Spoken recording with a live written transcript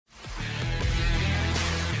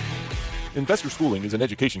Investor Schooling is an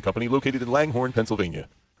education company located in Langhorne, Pennsylvania.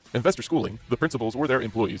 Investor Schooling, the principals or their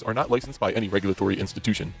employees are not licensed by any regulatory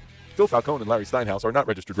institution. Phil Falcone and Larry Steinhaus are not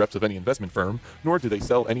registered reps of any investment firm, nor do they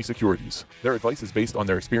sell any securities. Their advice is based on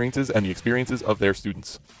their experiences and the experiences of their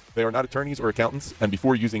students. They are not attorneys or accountants, and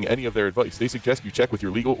before using any of their advice, they suggest you check with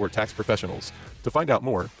your legal or tax professionals. To find out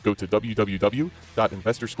more, go to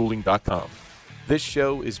www.investorschooling.com. This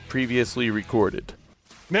show is previously recorded.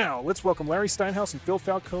 Now, let's welcome Larry Steinhaus and Phil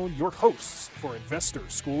Falcone, your hosts for Investor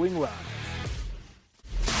Schooling Live.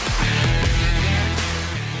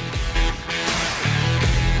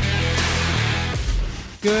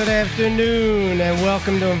 Good afternoon and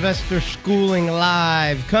welcome to Investor Schooling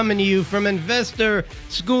Live, coming to you from Investor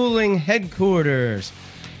Schooling headquarters.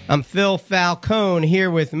 I'm Phil Falcone here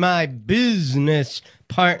with my business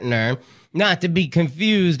partner, not to be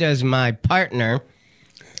confused as my partner,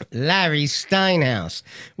 Larry Steinhaus.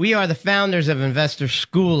 We are the founders of Investor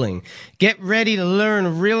Schooling. Get ready to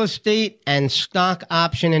learn real estate and stock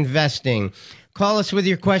option investing. Call us with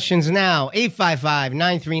your questions now,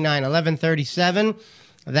 855-939-1137.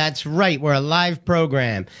 That's right. We're a live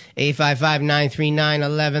program.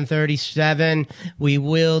 855-939-1137. We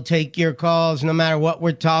will take your calls no matter what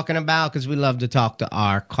we're talking about because we love to talk to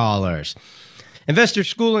our callers. Investor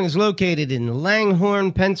Schooling is located in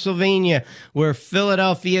Langhorne, Pennsylvania. We're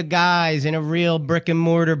Philadelphia guys in a real brick and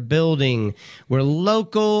mortar building. We're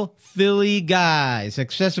local Philly guys,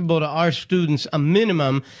 accessible to our students a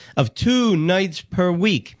minimum of 2 nights per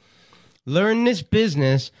week. Learn this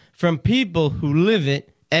business from people who live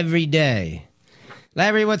it every day.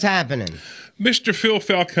 Larry, what's happening? Mr. Phil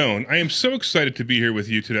Falcone, I am so excited to be here with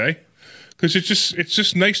you today because it's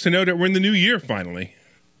just nice to know that we're in the new year finally.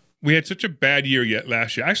 We had such a bad year yet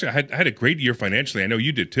last year. Actually, I had a great year financially. I know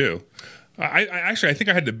you did too. I think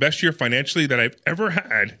I had the best year financially that I've ever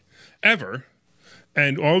had, ever.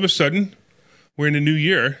 And all of a sudden, we're in a new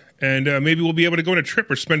year, and maybe we'll be able to go on a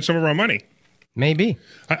trip or spend some of our money. Maybe.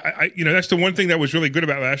 That's the one thing that was really good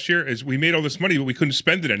about last year is we made all this money, but we couldn't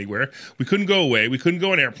spend it anywhere. We couldn't go away. We couldn't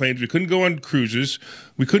go on airplanes. We couldn't go on cruises.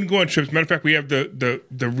 We couldn't go on trips. Matter of fact, we have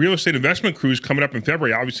the real estate investment cruise coming up in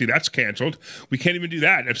February. Obviously, that's canceled. We can't even do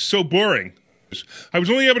that. It's so boring. I was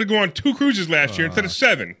only able to go on 2 cruises last year instead of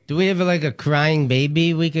 7. Do we have like a crying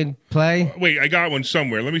baby we could play? Wait, I got one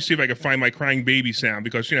somewhere. Let me see if I can find my crying baby sound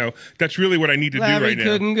because, that's really what I need to do Larry right now.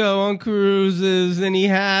 couldn't go on cruises, and he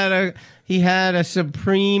had a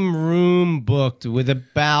supreme room booked with a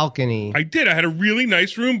balcony. I did. I had a really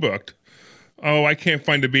nice room booked. Oh, I can't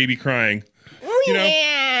find a baby crying. Oh,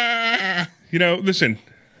 yeah. Listen,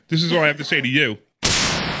 this is all I have to say to you.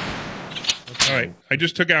 All right, I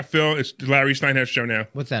just took out Phil. It's the Larry Steinhaus show now.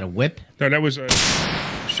 What's that, a whip? No, that was a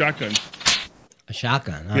shotgun. A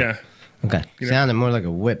shotgun, huh? Yeah. Okay. Sounded more like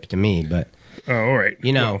a whip to me, but... Oh, all right.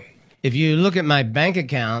 If you look at my bank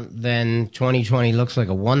account, then 2020 looks like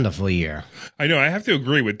a wonderful year. I know. I have to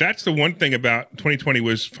agree with that's the one thing about 2020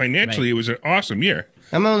 was financially It was an awesome year.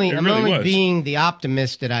 I'm only being the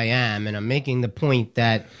optimist that I am, and I'm making the point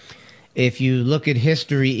that if you look at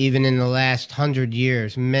history, even in the last 100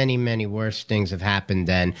 years, many, many worse things have happened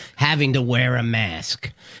than having to wear a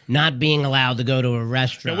mask, not being allowed to go to a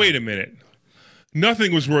restaurant. Now, wait a minute.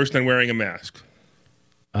 Nothing was worse than wearing a mask.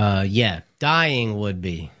 Yeah. Dying would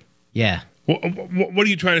be. Yeah. What are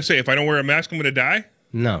you trying to say? If I don't wear a mask, I'm going to die?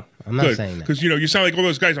 No, I'm not saying that. Because, you sound like all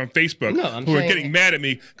those guys on Facebook who are getting mad at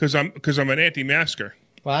me because I'm an anti-masker.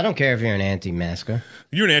 Well, I don't care if you're an anti-masker.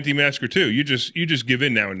 You're an anti-masker, too. You just give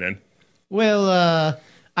in now and then. Well,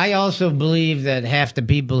 I also believe that half the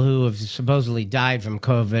people who have supposedly died from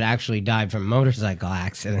COVID actually died from motorcycle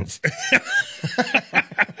accidents.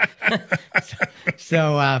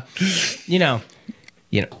 So,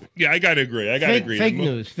 Yeah, I gotta agree. Fake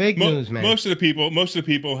news, man. Most of the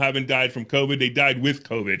people haven't died from COVID. They died with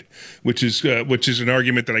COVID, which is an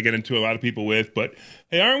argument that I get into a lot of people with. But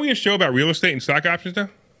hey, aren't we a show about real estate and stock options now?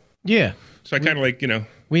 Yeah. So I kind of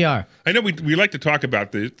We are. I know we like to talk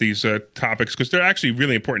about these topics because they're actually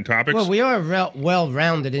really important topics. Well, we are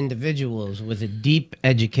well-rounded individuals with a deep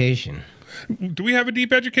education. Do we have a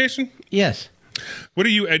deep education? Yes. What are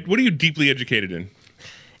you deeply educated in?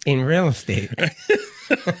 In real estate.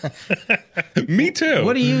 Me too.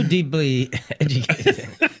 What are you deeply educated in?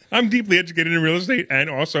 I'm deeply educated in real estate and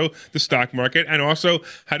also the stock market and also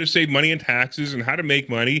how to save money in taxes and how to make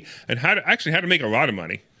money and how to make a lot of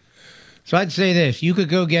money. So I'd say this. You could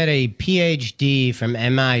go get a PhD from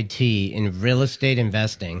MIT in real estate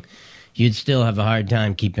investing. You'd still have a hard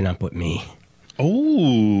time keeping up with me.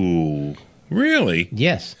 Oh, really?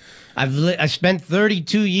 Yes. I spent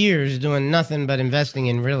 32 years doing nothing but investing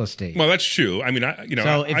in real estate. Well, that's true. I mean,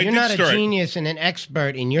 So if you're not a genius and an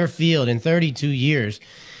expert in your field in 32 years,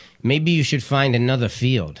 maybe you should find another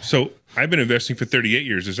field. So I've been investing for 38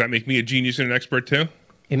 years. Does that make me a genius and an expert too?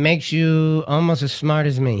 It makes you almost as smart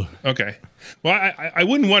as me. Okay. Well, I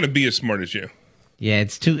wouldn't want to be as smart as you. Yeah,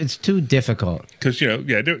 it's too difficult. Because,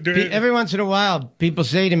 Every once in a while, people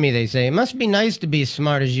say to me, they say, it must be nice to be as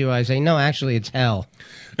smart as you. I say, no, actually, it's hell.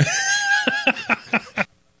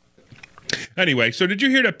 Anyway, so did you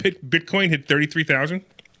hear that Bitcoin hit 33,000?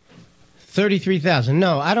 33,000.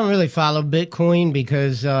 No, I don't really follow Bitcoin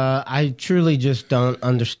because I truly just don't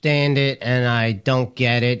understand it and I don't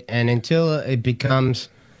get it. And until it becomes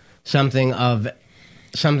something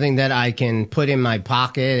that I can put in my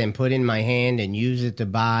pocket and put in my hand and use it to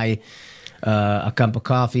buy a cup of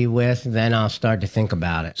coffee with, then I'll start to think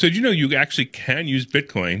about it. So did you know you actually can use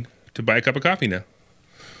Bitcoin to buy a cup of coffee now?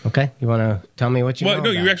 Okay, you want to tell me what you know Well, no,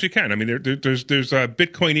 about you actually can. I mean, there's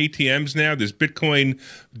Bitcoin ATMs now. There's Bitcoin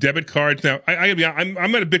debit cards now.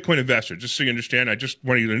 I'm not a Bitcoin investor, just so you understand. I just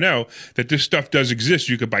want you to know that this stuff does exist.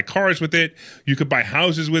 You could buy cars with it. You could buy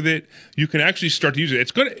houses with it. You can actually start to use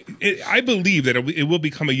it. I believe that it will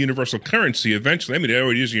become a universal currency eventually. I mean, it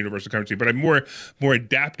already is a universal currency, but a more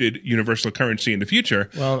adapted universal currency in the future.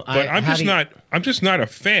 Well, but I'm just not a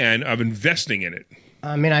fan of investing in it.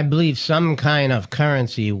 I mean, I believe some kind of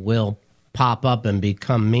currency will pop up and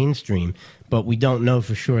become mainstream, but we don't know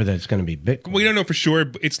for sure that it's going to be Bitcoin. We don't know for sure.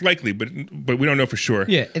 It's likely, but we don't know for sure.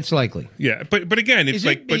 Yeah, it's likely. Yeah, but again, it's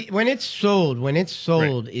when it's sold, right.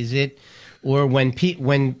 Is it, or when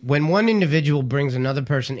one individual brings another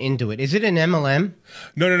person into it, is it an MLM?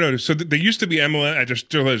 No. So there used to be MLM. There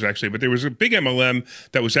still is actually, but there was a big MLM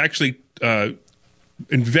that was actually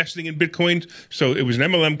investing in Bitcoin. So it was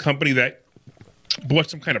an MLM company that bought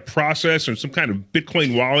some kind of process or some kind of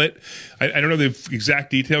Bitcoin wallet. I don't know the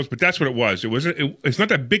exact details, but that's what it was. It's not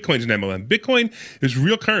that Bitcoin's an MLM. Bitcoin is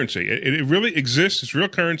real currency. It really exists. It's real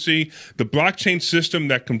currency. The blockchain system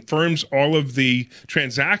that confirms all of the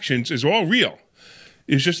transactions is all real.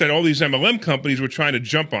 It's just that all these MLM companies were trying to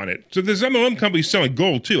jump on it. So there's MLM companies selling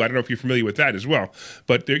gold too. I don't know if you're familiar with that as well.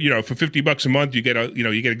 But for $50 a month, you get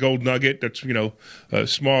a gold nugget that's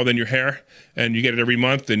smaller than your hair, and you get it every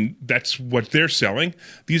month, and that's what they're selling.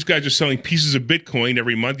 These guys are selling pieces of Bitcoin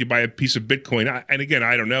every month. You buy a piece of Bitcoin, and again,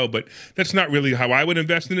 I don't know, but that's not really how I would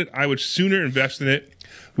invest in it. I would sooner invest in it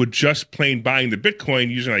with just plain buying the Bitcoin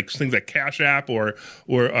using things like Cash App or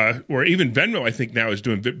even Venmo. I think now is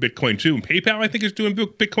doing Bitcoin too, and PayPal I think is doing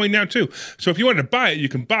Bitcoin now too. So if you wanted to buy it, you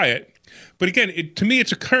can buy it. But again, to me,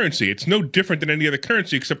 it's a currency. It's no different than any other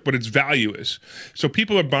currency except what its value is. So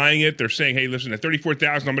people are buying it. They're saying, hey, listen, at $34,000,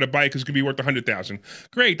 I'm going to buy it because it's going to be worth $100,000.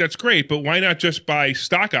 Great, that's great. But why not just buy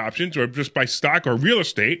stock options or just buy stock or real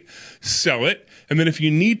estate, sell it, and then if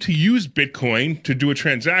you need to use Bitcoin to do a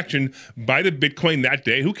transaction, buy the Bitcoin that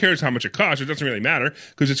day. Who cares how much it costs? It doesn't really matter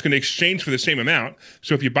because it's going to exchange for the same amount.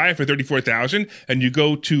 So if you buy it for $34,000 and you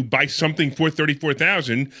go to buy something for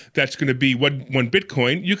 $34,000, that's going to be one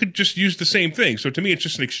Bitcoin. You could just use the same thing. So to me, it's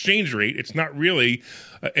just an exchange rate. It's not really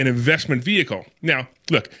an investment vehicle. Now,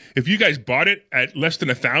 look, if you guys bought it at less than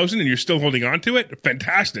 $1,000 and you're still holding on to it,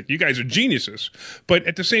 fantastic. You guys are geniuses. But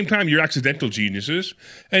at the same time, you're accidental geniuses.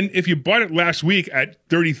 And if you bought it last week at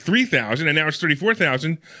 $33,000 and now it's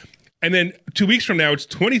 $34,000, and then 2 weeks from now it's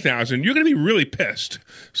 $20,000, you're going to be really pissed.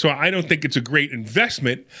 So I don't think it's a great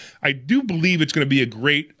investment. I do believe it's going to be a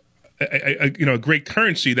great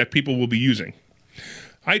currency that people will be using.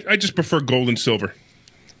 I just prefer gold and silver.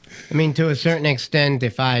 I mean, to a certain extent,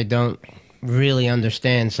 if I don't really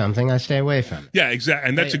understand something, I stay away from it. Yeah, exactly.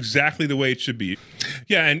 And that's exactly the way it should be.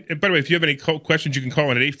 Yeah, and by the way, if you have any questions, you can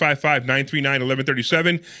call in at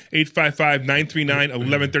 855-939-1137,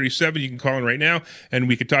 855-939-1137. You can call in right now, and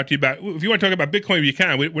we can talk to you about, if you want to talk about Bitcoin, you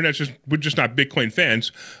can. We're just not Bitcoin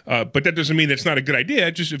fans, but that doesn't mean it's not a good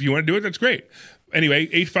idea. Just if you want to do it, that's great. Anyway,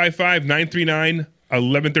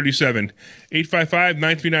 855-939-1137.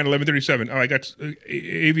 855-939-1137. Oh, I got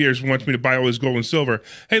Aviers wants me to buy all his gold and silver.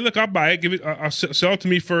 Hey, look, I'll buy it. I'll sell it to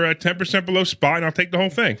me for 10% below spot, and I'll take the whole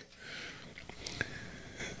thing.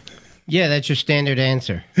 Yeah, that's your standard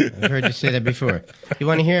answer. I've heard you say that before. You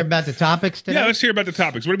want to hear about the topics today? Yeah, let's hear about the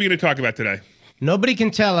topics. What are we going to talk about today? Nobody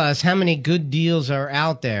can tell us how many good deals are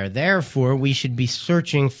out there. Therefore, we should be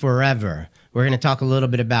searching forever. We're going to talk a little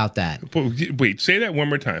bit about that. Wait, say that one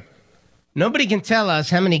more time. Nobody can tell us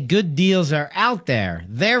how many good deals are out there.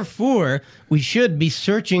 Therefore, we should be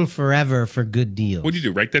searching forever for good deals. What do you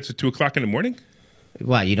do? Write that at 2:00 in the morning?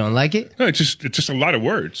 Why, you don't like it? No, it's just a lot of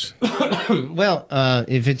words. Well,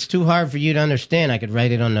 if it's too hard for you to understand, I could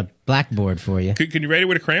write it on the blackboard for you. Can you write it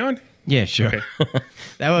with a crayon? Yeah, sure. Okay.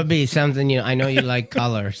 That would be something, I know you like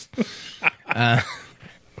colors. How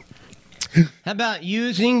about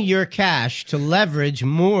using your cash to leverage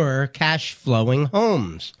more cash flowing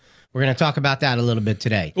homes? We're going to talk about that a little bit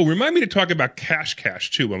today. Oh, remind me to talk about cash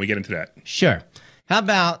too when we get into that. Sure. How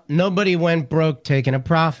about nobody went broke taking a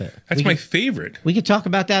profit? That's my favorite. We could talk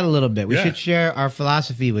about that a little bit. We Yeah. should share our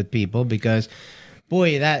philosophy with people because,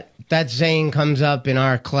 boy, that saying comes up in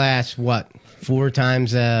our class, 4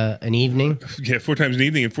 times an evening? Yeah, 4 times an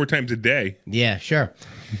evening and 4 times a day. Yeah, sure.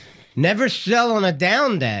 Never sell on a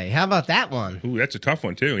down day. How about that one? Ooh, that's a tough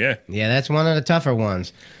one too, yeah. Yeah, that's one of the tougher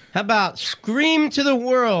ones. How about scream to the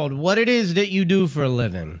world what it is that you do for a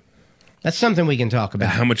living? That's something we can talk And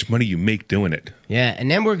about. how much money you make doing it. Yeah,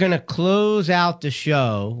 and then we're going to close out the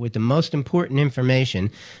show with the most important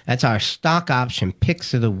information. That's our stock option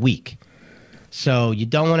picks of the week. So you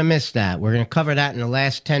don't want to miss that. We're going to cover that in the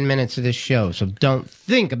last 10 minutes of this show. So don't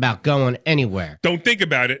think about going anywhere. Don't think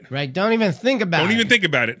about it. Right? Don't even think about it. Don't even think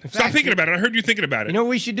about it. Stop fact, thinking about it. I heard you thinking about it. You know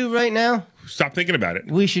what we should do right now? Stop thinking about it.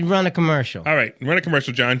 We should run a commercial. All right, run a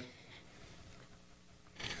commercial, John.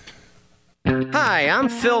 Hi, I'm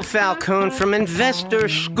Phil Falcone from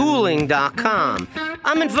InvestorSchooling.com.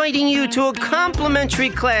 I'm inviting you to a complimentary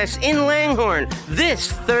class in Langhorne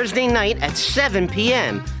this Thursday night at 7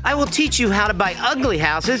 p.m. I will teach you how to buy ugly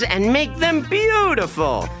houses and make them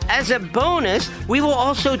beautiful. As a bonus, we will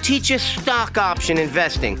also teach you stock option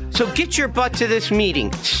investing. So get your butt to this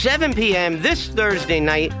meeting, 7 p.m. this Thursday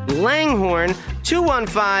night, Langhorne,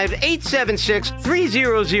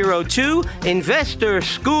 215-876-3002,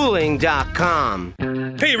 InvestorSchooling.com.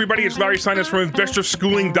 Hey everybody, it's Larry Sinus from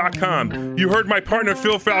InvestorSchooling.com. You heard my partner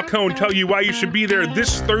Phil Falcone tell you why you should be there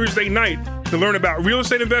this Thursday night to learn about real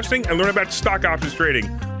estate investing and learn about stock options trading.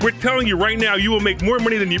 We're telling you right now you will make more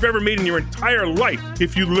money than you've ever made in your entire life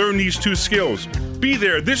if you learn these 2 skills. Be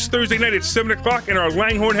there this Thursday night at 7 o'clock in our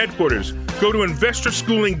Langhorne headquarters. Go to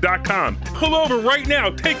InvestorSchooling.com. Pull over right now.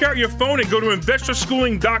 Take out your phone and go to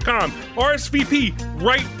InvestorSchooling.com. RSVP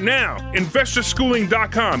right now.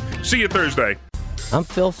 InvestorSchooling.com. See you Thursday. I'm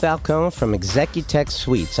Phil Falcone from Executech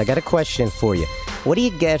Suites. I got a question for you. What do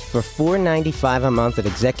you get for $495 a month at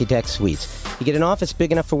Executech Suites? You get an office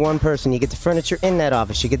big enough for one person. You get the furniture in that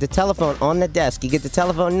office. You get the telephone on the desk. You get the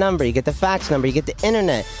telephone number. You get the fax number. You get the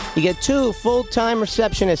internet. You get 2 full-time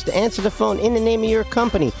receptionists to answer the phone in the name of your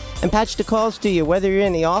company and patch the calls to you, whether you're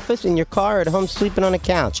in the office, in your car, or at home sleeping on a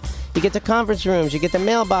couch. You get the conference rooms. You get the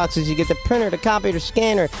mailboxes. You get the printer, the copier, the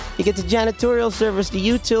scanner. You get the janitorial service, the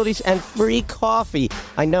utilities, and free coffee.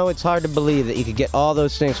 I know it's hard to believe that you could get all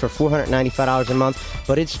those things for $495 a month,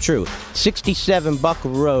 but it's true. 67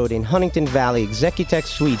 Buckle Road in Huntington Valley, Executech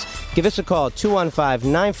Suites. Give us a call,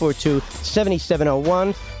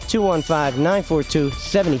 215-942-7701,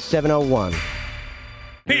 215-942-7701.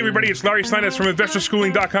 Hey everybody, it's Larry Sinus from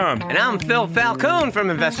InvestorSchooling.com. And I'm Phil Falcone from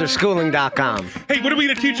InvestorSchooling.com. Hey, what are we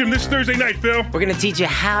going to teach them this Thursday night, Phil? We're going to teach you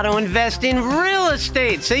how to invest in real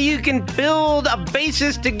estate so you can build a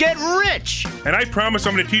basis to get rich. And I promise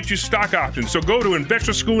I'm going to teach you stock options. So go to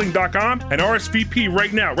InvestorSchooling.com and RSVP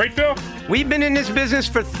right now. Right, Phil? We've been in this business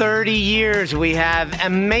for 30 years. We have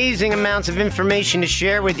amazing amounts of information to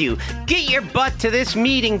share with you. Get your butt to this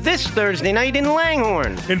meeting this Thursday night in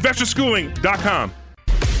Langhorne. InvestorSchooling.com.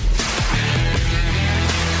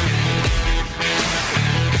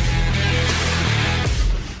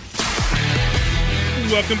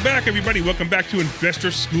 Welcome back, everybody. Welcome back to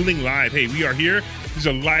Investor Schooling Live. Hey, we are here. This is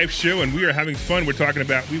a live show, and we are having fun. We were talking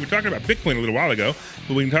about Bitcoin a little while ago,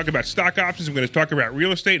 but we can talk about stock options. We're going to talk about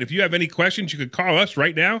real estate. If you have any questions, you can call us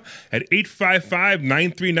right now at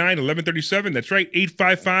 855-939-1137. That's right,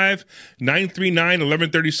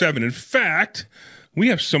 855-939-1137. In fact, we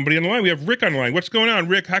have somebody on the line. We have Rick on the line. What's going on,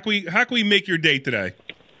 Rick? How can we make your day today?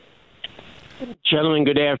 Gentlemen,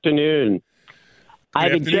 good afternoon. I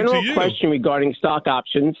have a general question regarding stock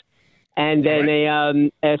options and then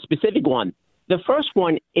a specific one. The first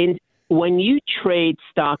one, when you trade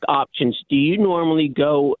stock options, do you normally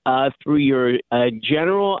go through your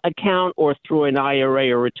general account or through an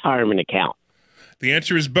IRA or retirement account? The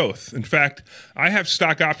answer is both. In fact, I have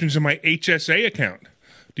stock options in my HSA account.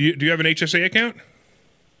 Do you have an HSA account?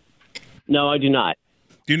 No, I do not.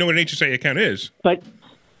 Do you know what an HSA account is? But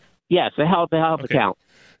yes, a health account.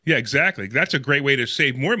 Yeah, exactly. That's a great way to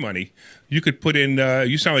save more money. You could put in.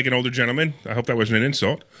 You sound like an older gentleman. I hope that wasn't an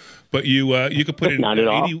insult. But you could put in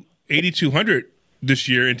 $8,200 this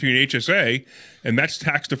year into your HSA, and that's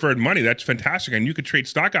tax deferred money. That's fantastic, and you could trade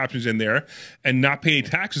stock options in there and not pay any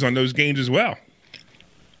taxes on those gains as well.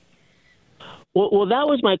 Well, that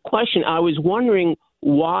was my question. I was wondering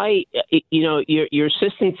why, your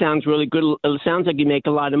assistant sounds really good. It sounds like you make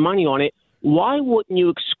a lot of money on it. Why wouldn't you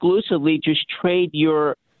exclusively just trade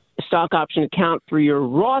your stock option account for your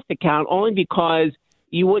Roth account, only because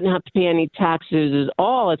you wouldn't have to pay any taxes at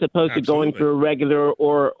all, as opposed to going through a regular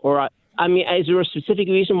I mean, is there a specific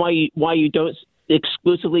reason why you don't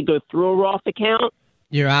exclusively go through a Roth account?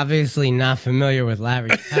 You're obviously not familiar with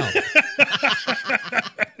Larry's health.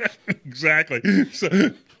 Exactly.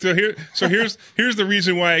 So here's the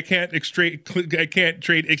reason why I can't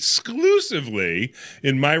trade exclusively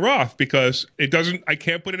in my Roth, because I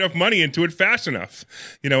can't put enough money into it fast enough.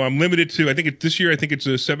 I'm limited to, I think it's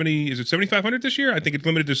a 70, is it 7,500 this year? I think it's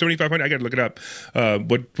limited to 7,500. I got to look it up,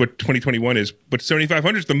 what 2021 is, but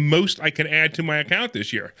 7,500 is the most I can add to my account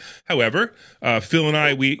this year. However, Phil and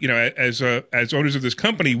I, as owners of this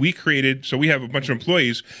company, we have a bunch of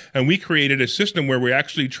employees, and we created a system where we're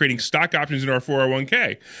actually trading stock options in our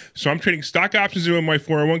 401k. So I'm trading stock options in my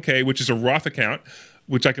 401k, which is a Roth account,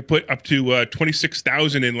 which I could put up to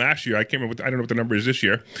 $26,000 in last year. I can't remember. I don't know what the number is this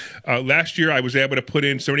year. Last year, I was able to put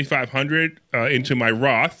in $7,500 into my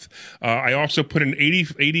Roth. I also put in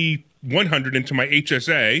 $8,100 into my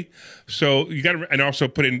HSA. So and also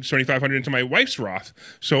put in $7,500 into my wife's Roth.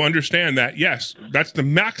 So understand that, yes, that's the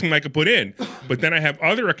maximum I could put in. But then I have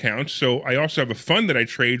other accounts. So I also have a fund that I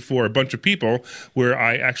trade for a bunch of people, where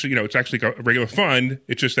I actually, it's actually a regular fund.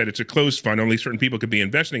 It's just that it's a closed fund. Only certain people could be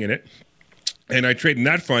investing in it. And I trade in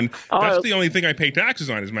that fund. That's the only thing I pay taxes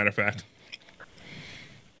on, as a matter of fact.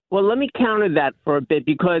 Well, let me counter that for a bit,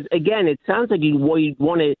 because, again, it sounds like you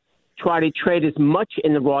want to try to trade as much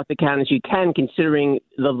in the Roth account as you can, considering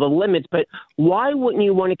the limits. But why wouldn't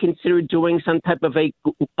you want to consider doing some type of a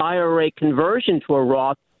IRA conversion to a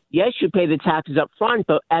Roth? Yes, you pay the taxes up front,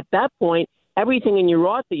 but at that point, everything in your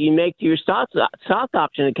Roth that you make to your stock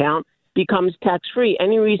option account becomes tax-free.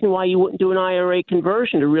 Any reason why you wouldn't do an IRA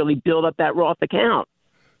conversion to really build up that Roth account?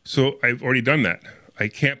 So I've already done that. I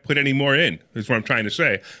can't put any more in. That's what I'm trying to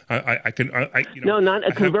say. No, not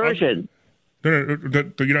a conversion.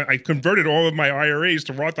 No. I converted all of my IRAs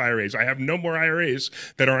to Roth IRAs. I have no more IRAs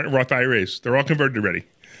that aren't Roth IRAs. They're all converted already.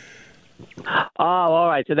 Oh, all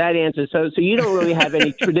right. So that answers. So you don't really have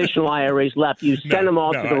any traditional IRAs left. You send them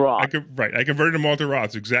all to the Roth. I converted them all to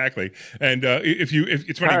Roths, exactly. And if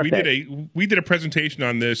it's funny, we did a presentation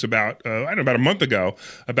on this about about a month ago,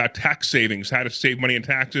 about tax savings, how to save money in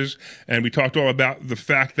taxes, and we talked all about the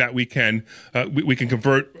fact that we can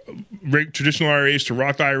convert traditional IRAs to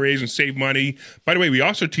Roth IRAs and save money. By the way, we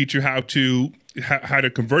also teach you how to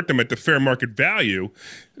convert them at the fair market value.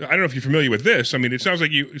 I don't know if you're familiar with this. I mean, it sounds like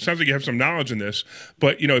you have some knowledge in this.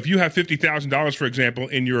 But if you have $50,000, for example,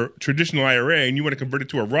 in your traditional IRA and you want to convert it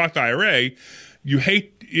to a Roth IRA, you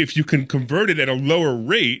hate if you can convert it at a lower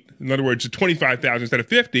rate. In other words, to $25,000 instead of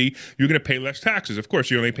 $50,000, you're going to pay less taxes. Of course,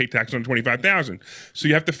 you only pay taxes on $25,000. So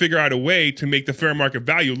you have to figure out a way to make the fair market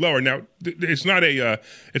value lower. Now, it's not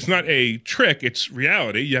a trick. It's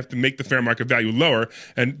reality. You have to make the fair market value lower,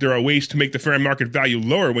 and there are ways to make the fair market value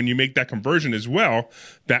lower when you make that conversion as well.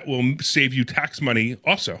 That will save you tax money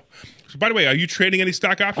also. So, by the way, are you trading any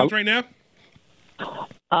stock options right now?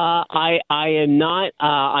 I am not.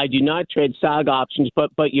 I do not trade stock options,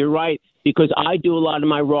 but you're right, because I do a lot of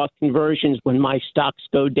my Roth conversions when my stocks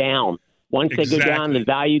go down. Once they go down, the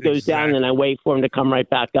value goes down, and I wait for them to come right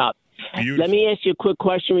back up. Beautiful. Let me ask you a quick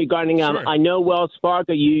question regarding. Sure. I know Wells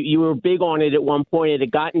Fargo. You were big on it at one point. It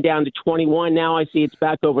had gotten down to 21. Now I see it's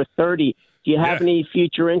back over 30. Do you have any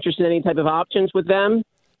future interest in any type of options with them?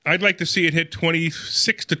 I'd like to see it hit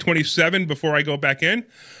 26 to 27 before I go back in.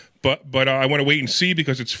 But I want to wait and see,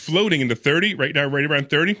 because it's floating into 30 right now, right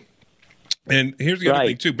around 30. And here's the other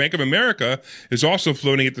thing, too. Bank of America is also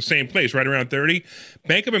floating at the same place, right around 30.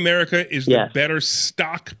 Bank of America is the better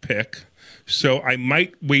stock pick. So I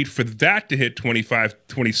might wait for that to hit 25,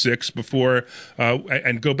 26 before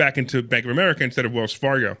and go back into Bank of America instead of Wells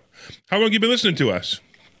Fargo. How long have you been listening to us?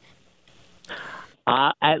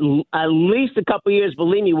 At least a couple of years.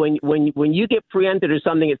 Believe me, when you get preempted or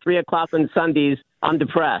something at 3:00 on Sundays, I'm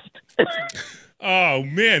depressed. Oh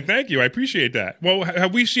man, thank you. I appreciate that. Well,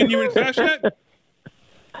 have we seen you in class yet?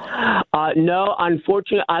 No,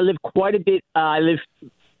 unfortunately, I live quite a bit. I live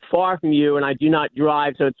far from you, and I do not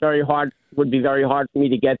drive, so it's would be very hard for me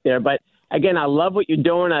to get there. But again, I love what you're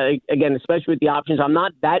doing. Again, especially with the options. I'm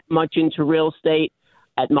not that much into real estate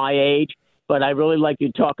at my age, but I really like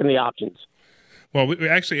you talking the options. Well,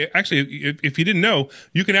 actually, if you didn't know,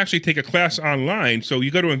 you can actually take a class online. So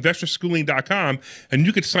you go to investorschooling.com and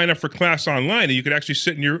you could sign up for class online, and you could actually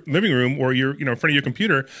sit in your living room or in front of your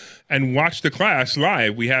computer and watch the class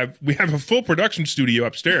live. We have a full production studio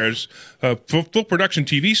upstairs, full production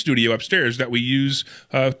TV studio upstairs that we use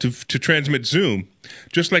to transmit Zoom.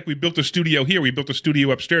 Just like we built a studio here, we built a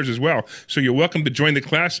studio upstairs as well. So you're welcome to join the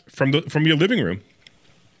class from your living room.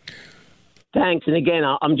 Thanks. And again,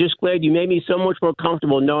 I'm just glad you made me so much more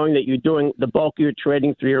comfortable knowing that you're doing the bulk of your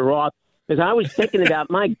trading through your Roth. Because I was thinking about,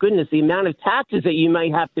 my goodness, the amount of taxes that you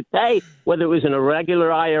might have to pay, whether it was in a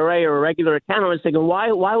regular IRA or a regular account. I was thinking,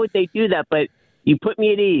 why would they do that? But you put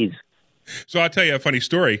me at ease. So I'll tell you a funny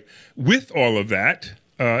story. With all of that,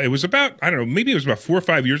 it was about, I don't know, maybe it was about 4 or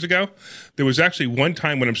 5 years ago. There was actually one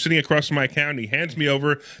time when I'm sitting across from my account, and he hands me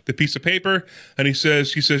over the piece of paper, and he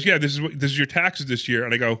says, yeah, this is your taxes this year.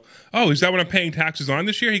 And I go, oh, is that what I'm paying taxes on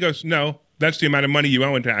this year? He goes, no, that's the amount of money you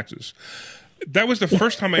owe in taxes. That was the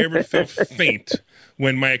first time I ever felt faint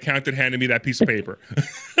when my accountant handed me that piece of paper.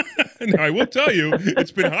 Now, I will tell you,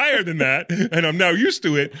 it's been higher than that, and I'm now used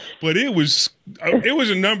to it, but it was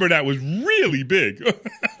a number that was really big.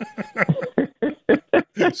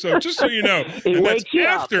 So just so you know, and that's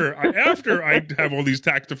after I have all these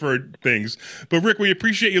tax deferred things. But Rick, we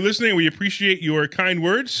appreciate you listening. We appreciate your kind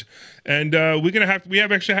words, and I think we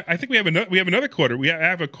have another caller. We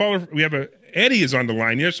have a caller. Eddie is on the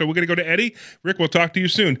line here, so we're gonna go to Eddie. Rick, we'll talk to you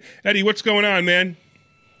soon. Eddie, what's going on, man?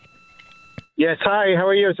 Yes, hi. How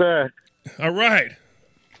are you, sir? All right.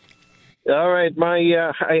 All right.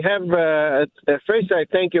 I have first. I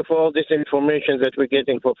thank you for all this information that we're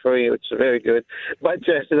getting for free. It's very good. But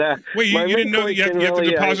wait, you didn't know that you have to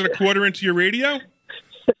deposit a quarter into your radio?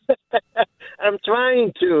 I'm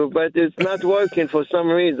trying to, but it's not working for some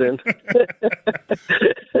reason.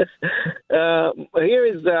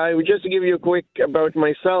 I would just give you a quick about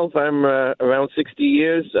myself. I'm around 60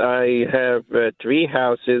 years. I have 3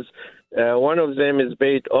 houses. One of them is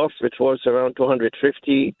paid off. It was around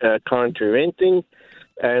 250 currently renting.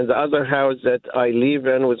 And the other house that I live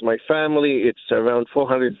in with my family, it's around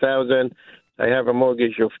 400,000. I have a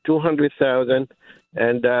mortgage of 200,000.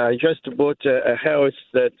 And I just bought a house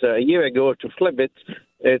that a year ago to flip it.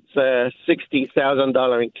 It's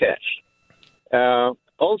 $60,000 in cash.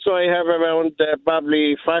 Also, I have around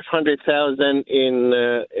probably 500,000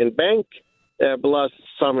 in bank, plus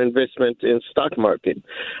some investment in stock market.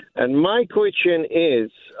 And my question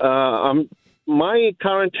is, my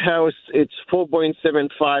current house, it's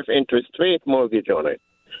 4.75 interest rate mortgage on it.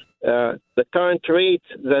 The current rate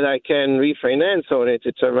that I can refinance on it,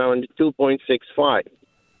 it's around 2.65.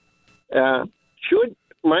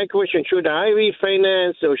 My question, should I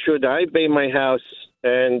refinance or should I pay my house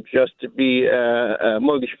and just be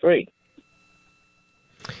mortgage free?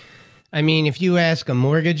 I mean, if you ask a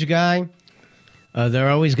mortgage guy, they're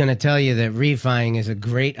always going to tell you that refining is a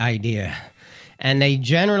great idea. And they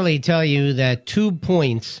generally tell you that 2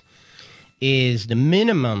 points is the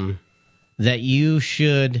minimum that you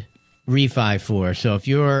should refi for. So if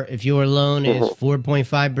your loan is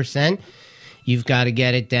 4.5%, you've got to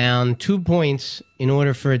get it down 2 points in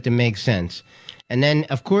order for it to make sense. And then,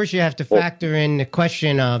 of course, you have to factor in the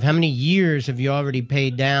question of how many years have you already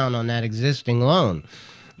paid down on that existing loan.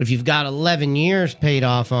 If you've got 11 years paid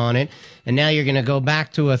off on it, and now you're going to go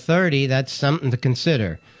back to a 30, that's something to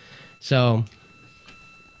consider. So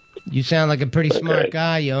you sound like a pretty smart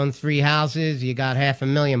guy. You own 3 houses. You got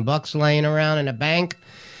 $500,000 laying around in a bank.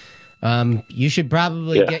 You should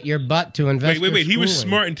probably get your butt to investor Wait. He was schooling.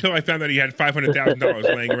 smart until I found out he had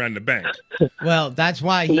 $500,000 laying around in the bank. Well, that's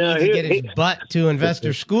why he needs to get his butt to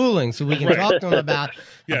investor schooling, so we can talk to him about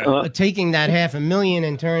taking that $500,000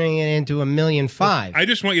 and turning it into $1.5 million. I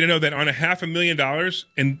just want you to know that on a $500,000,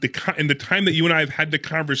 in the time that you and I have had the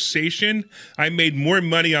conversation, I made more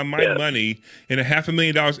money on my money in a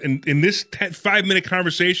 $500,000 in this 5-minute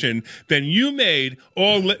conversation than you made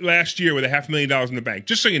all last year with a $500,000 in the bank.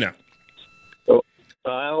 Just so you know.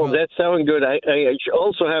 Well, that sounds good. I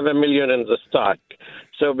also have $1 million in the stock.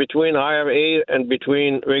 So between IRA and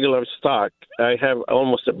between regular stock, I have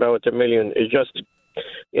almost about $1 million. It's just,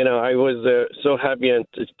 I was so happy and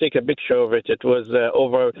to take a picture of it. It was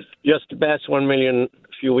over just past 1 million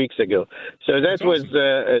a few weeks ago. So that was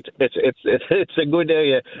it's a good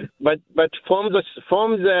area. But from the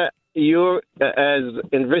you as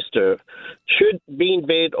investor should being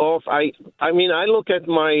paid off. I mean, I look at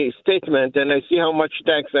my statement and I see how much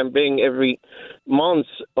tax I'm paying every month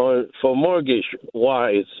for mortgage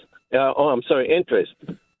wise. Interest,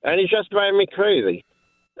 and it's just driving me crazy.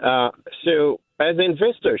 So, as an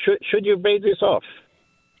investor, should you pay this off?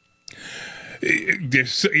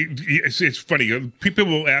 It's funny. People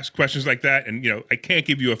will ask questions like that, and I can't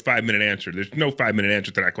give you a 5-minute answer. There's no 5-minute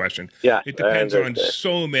answer to that question. Yeah, it depends on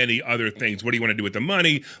so many other things. What do you want to do with the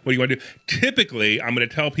money? What do you want to do? Typically, I'm going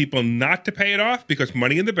to tell people not to pay it off because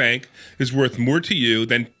money in the bank is worth more to you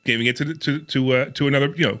than giving it to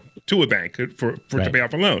another, to a bank for to pay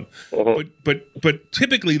off a loan. But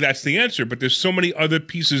typically that's the answer. But there's so many other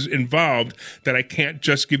pieces involved that I can't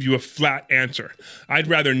just give you a flat answer. I'd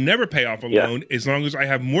rather never pay off a loan as long as I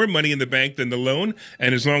have more money in the bank than the loan,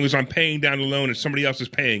 and as long as I'm paying down the loan and somebody else is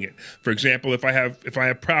paying it. For example, if I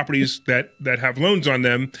have properties that have loans on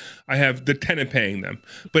them, I have the tenant paying them.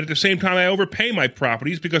 But at the same time, I overpay my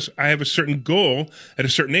properties because I have a certain goal at a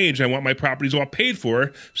certain age. I want my properties all paid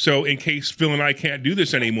for. So in case Phil and I can't do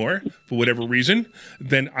this anymore for whatever reason,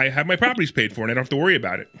 then I have my properties paid for and I don't have to worry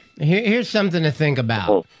about it. Here's something to think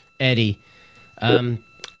about, Eddie.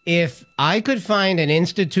 If I could find an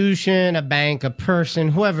institution, a bank, a person,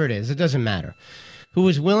 whoever it is, it doesn't matter, who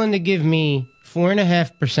was willing to give me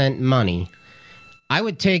 4.5% money, I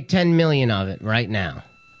would take 10 million of it right now.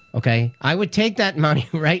 Okay? I would take that money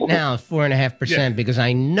right now, 4.5%, because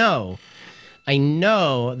I know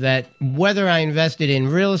that whether I invested in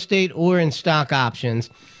real estate or in stock options,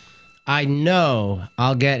 I know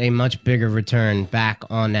I'll get a much bigger return back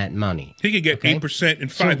on that money. He could get 8% in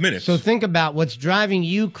 5 minutes. So think about what's driving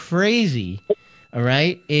you crazy, all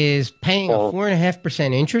right, is paying a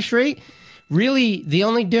 4.5% interest rate. Really, the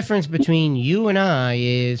only difference between you and I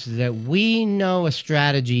is that we know a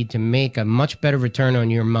strategy to make a much better return on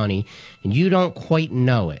your money, and you don't quite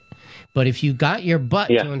know it. But if you got your butt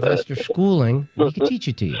to investor schooling, we can teach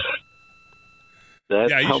it to you.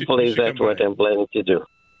 Hopefully that's what I'm planning to do.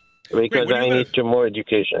 Because I need more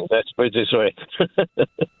education. Let's put it this way.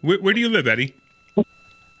 Where do you live, Eddie?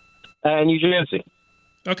 New Jersey.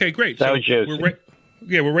 Okay, great. South Jersey.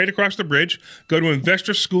 We're right across the bridge. Go to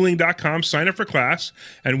investorschooling.com, sign up for class,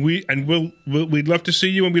 and we'd love to see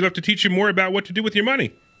you, and we'd love to teach you more about what to do with your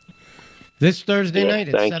money. This Thursday night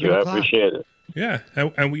at 7 o'clock. Thank you. I appreciate it. Yeah,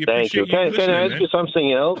 and we Thank you. appreciate you. Can I ask you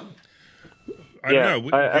something else? I don't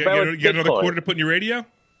know. You got another quarter to put in your radio?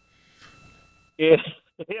 Yeah.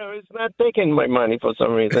 It's not taking my money for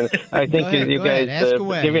some reason. I think you guys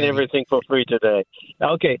giving everything for free today.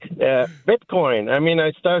 Okay, Bitcoin. I mean,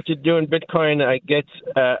 I started doing Bitcoin.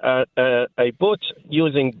 I bought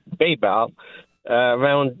using PayPal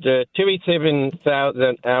around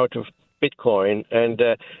 37,000 out of Bitcoin, and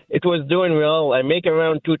it was doing well. I make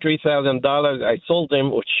around $2,000-$3,000. I sold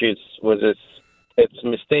them, which was a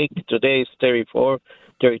mistake. Today is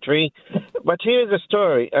 33. But here's the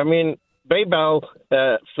story. I mean, PayPal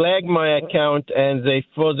flagged my account and they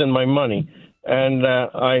frozen my money. And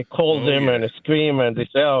I called them and I screamed and they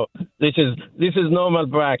say, "Oh, this is normal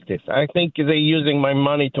practice." I think they're using my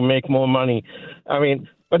money to make more money. I mean,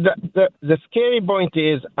 but the scary point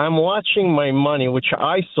is I'm watching my money, which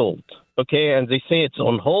I sold, okay, and they say it's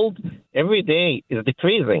on hold. Every day is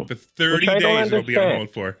decreasing. For 30 days it'll be on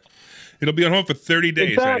hold for. It'll be on hold for 30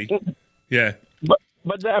 days, exactly. Eddie. Yeah.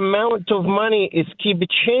 But the amount of money is keep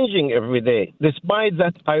changing every day. Despite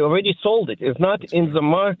that, I already sold it. It's not in the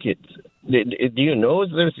market. Do you know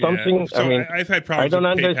there's something? So I mean, I've had problems. I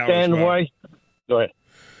don't with PayPal understand as well. why. Go ahead.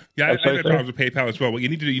 Yeah, I've had problems with PayPal as well. What you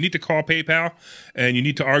need to do, you need to call PayPal, and you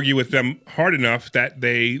need to argue with them hard enough that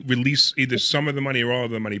they release either some of the money or all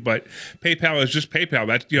of the money. But PayPal is just PayPal.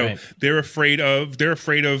 That's they're afraid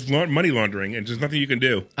of money laundering, and there's nothing you can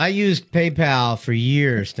do. I used PayPal for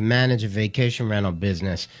years to manage a vacation rental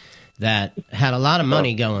business that had a lot of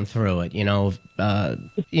money going through it.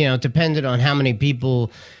 Depended on how many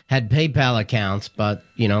people had PayPal accounts, but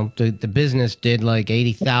the business did like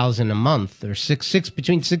 $80,000 a month, or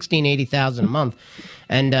between $60,000 and $80,000 a month,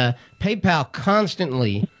 and PayPal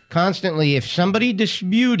constantly, if somebody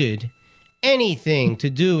disputed anything to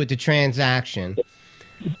do with the transaction,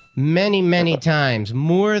 many times,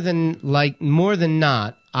 more than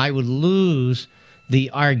not, I would lose the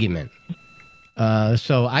argument.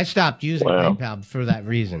 So I stopped using PayPal for that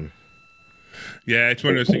reason. Yeah, it's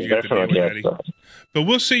one of those things you have to deal with, Eddie. But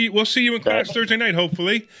we'll see you in class Thursday night,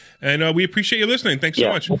 hopefully, and we appreciate you listening. Thanks so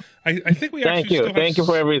much. I think we Thank you. Thank you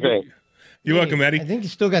for everything. You're welcome, Eddie. I think you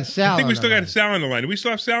still got Sal. I think we still got Sal on the line. Do we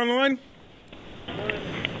still have Sal on the line?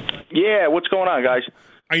 Yeah, what's going on, guys?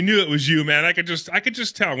 I knew it was you, man. I could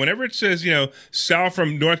just tell. Whenever it says, Sal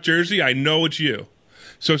from North Jersey, I know it's you.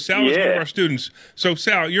 So Sal is one of our students. So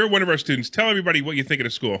Sal, you're one of our students. Tell everybody what you think of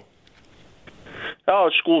the school.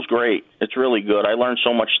 Oh, school's great. It's really good. I learned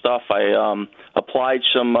so much stuff. I applied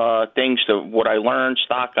some things to what I learned,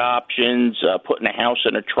 stock options, putting a house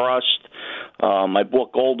in a trust, I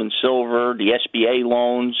bought gold and silver, the SBA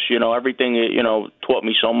loans, everything, taught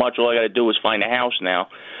me so much. All I got to do is find a house now.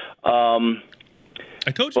 I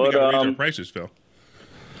told you we got to raise our prices, Phil.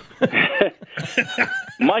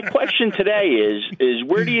 My question today is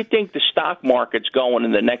where do you think the stock market's going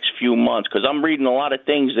in the next few months? Because I'm reading a lot of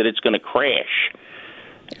things that it's going to crash.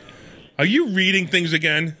 Are you reading things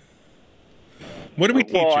again? What do we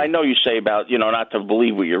teach Well, you? I know you say about, not to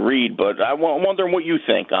believe what you read, but I'm wondering what you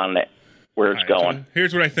think on that, where it's going. So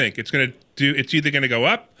here's what I think. It's either going to go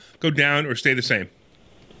up, go down, or stay the same.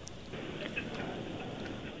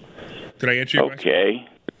 Did I answer your question? Okay.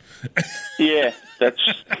 Yeah, that's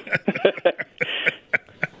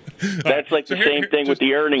like the same thing with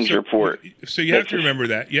the earnings report. So you have to remember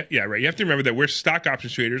that. Yeah, right. You have to remember that we're stock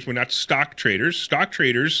options traders. We're not stock traders. Stock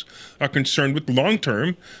traders are concerned with long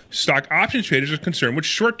term. Stock options traders are concerned with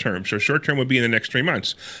short term. So short term would be in the next 3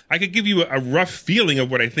 months. I could give you a rough feeling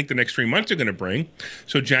of what I think the next 3 months are going to bring.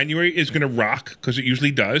 So January is going to rock because it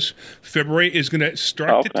usually does. February is going to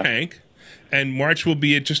start to tank. And March will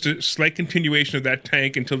be just a slight continuation of that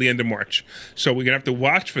tank until the end of March. So we're going to have to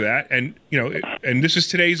watch for that. And, and this is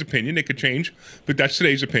today's opinion. It could change, but that's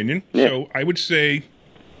today's opinion. Yeah. So I would say,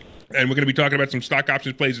 and we're going to be talking about some stock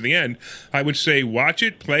options plays at the end, I would say watch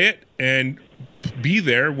it, play it, and be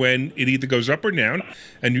there when it either goes up or down.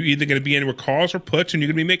 And you're either going to be in with calls or puts, and you're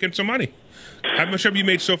going to be making some money. How much have you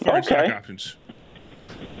made so far in stock options?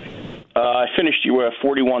 I finished you at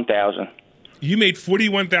 $41,000. You made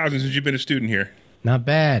 $41,000 since you've been a student here. Not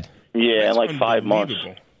bad. Yeah, in like 5 months.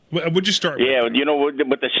 What'd you start with? Yeah,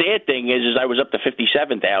 but the sad thing is I was up to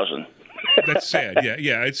 $57,000. That's sad.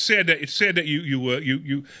 Yeah. It's sad that you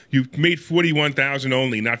made $41,000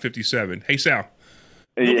 only, not $57,000. Hey Sal,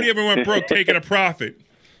 nobody ever went broke taking a profit.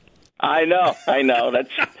 I know. I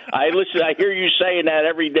hear you saying that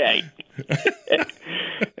every day.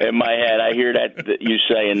 In my head, I hear that you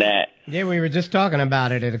saying that. Yeah, we were just talking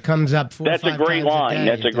about it. It comes up 4 or 5 times a day. That's a great line.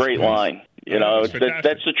 That's a great line.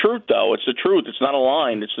 That's the truth, though. It's the truth. It's not a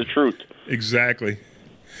line. It's the truth. Exactly.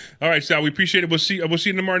 All right, Sal. We appreciate it. We'll see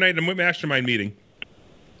you tomorrow night in the mastermind meeting.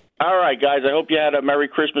 All right, guys. I hope you had a Merry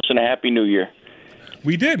Christmas and a Happy New Year.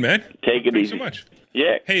 We did, man. Take it easy. Thanks so much.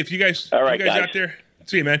 Yeah. Hey, if you guys, guys out there.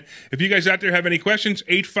 See you, man. If you guys out there have any questions,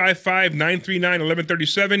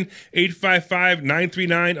 855-939-1137,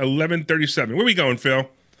 855-939-1137. Where are we going, Phil?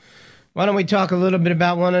 Why don't we talk a little bit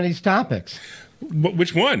about one of these topics?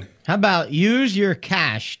 Which one? How about use your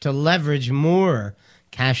cash to leverage more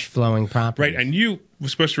cash flowing properties? Right, and you were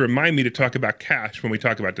supposed to remind me to talk about cash when we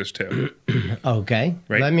talk about this too. Okay.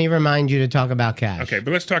 Right. Let me remind you to talk about cash. Okay,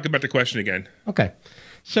 but let's talk about the question again. Okay.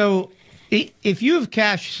 So if you have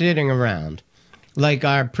cash sitting around, like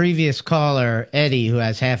our previous caller, Eddie, who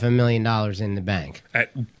has $500,000 in the bank.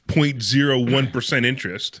 At 0.01%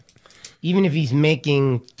 interest. Even if he's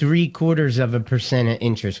making 0.75%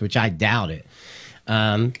 interest, which I doubt it.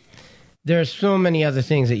 There are so many other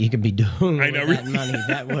things that you could be doing with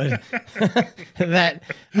that money that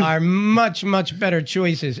are much, much better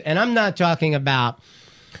choices. And I'm not talking about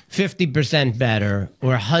 50% better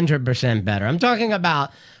or 100% better. I'm talking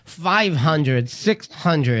about 500,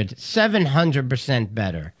 600, 700%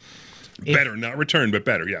 better. Better, not return, but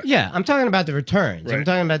better, yeah. Yeah, I'm talking about the returns. Right. I'm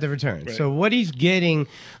talking about the returns. Right. So what he's getting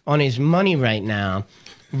on his money right now,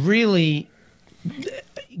 really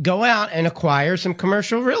go out and acquire some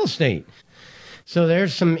commercial real estate. So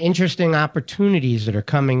there's some interesting opportunities that are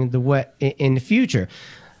coming in the future.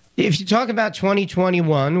 If you talk about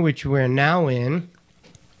 2021, which we're now in,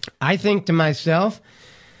 I think to myself,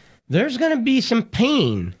 there's going to be some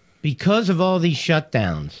pain because of all these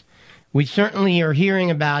shutdowns. We certainly are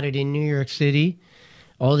hearing about it in New York City.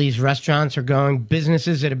 All these restaurants are going.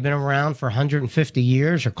 Businesses that have been around for 150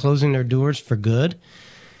 years are closing their doors for good.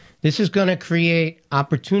 This is going to create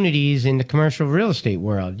opportunities in the commercial real estate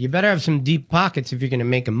world. You better have some deep pockets if you're going to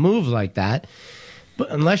make a move like that.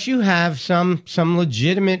 But unless you have some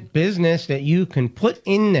legitimate business that you can put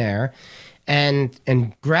in there and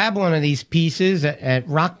grab one of these pieces at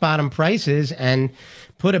rock bottom prices and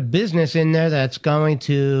put a business in there that's going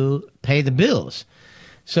to pay the bills.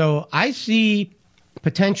 So I see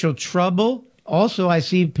potential trouble. Also, I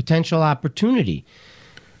see potential opportunity.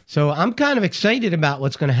 So I'm kind of excited about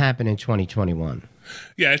what's going to happen in 2021.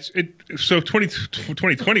 Yeah, so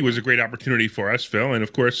 2020 was a great opportunity for us, Phil, and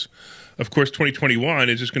of course 2021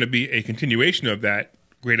 is just going to be a continuation of that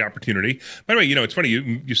great opportunity. By the way, it's funny,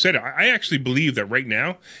 you said it. I actually believe that right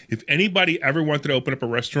now, if anybody ever wanted to open up a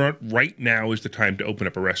restaurant, right now is the time to open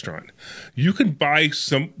up a restaurant. You can buy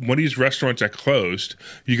one of these restaurants that closed.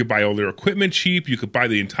 You could buy all their equipment cheap. You could buy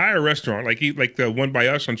the entire restaurant, like the one by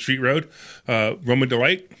us on Street Road, Roman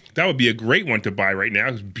Delight. That would be a great one to buy right now.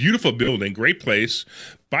 It's a beautiful building, great place.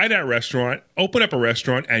 Buy that restaurant, open up a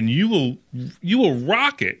restaurant, and you will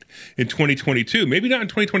rock it in 2022. Maybe not in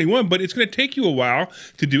 2021, but it's going to take you a while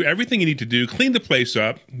to do everything you need to do, clean the place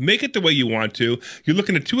up, make it the way you want to. You're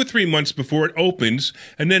looking at 2 or 3 months before it opens,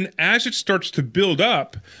 and then as it starts to build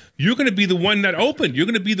up, you're going to be the one that opened. You're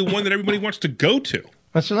going to be the one that everybody wants to go to.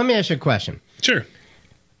 Well, so let me ask you a question. Sure.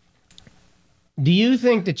 Do you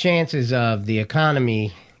think the chances of the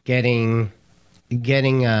economy getting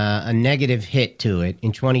a negative hit to it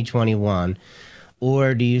in 2021,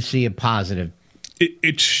 or do you see a positive?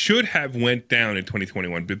 It should have went down in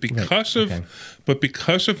 2021, but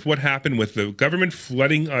because of what happened with the government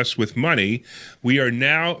flooding us with money, we are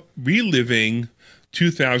now reliving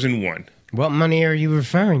 2001. What money are you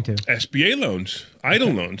referring to? SBA loans,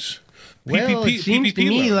 EIDL loans. Well, it seems PPP to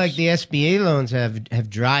me loans. like the SBA loans have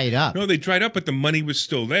dried up. No, they dried up, but the money was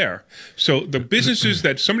still there. So the businesses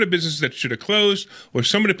some of the businesses that should have closed, or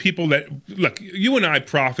some of the people that, look, you and I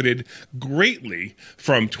profited greatly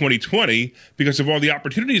from 2020 because of all the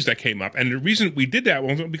opportunities that came up. And the reason we did that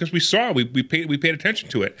was because we saw, we paid attention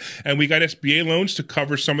to it. And we got SBA loans to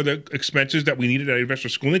cover some of the expenses that we needed at investor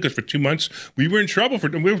schooling, because for 2 months we were in trouble.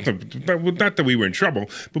 Not that we were in trouble,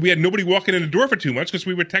 but we had nobody walking in the door for 2 months because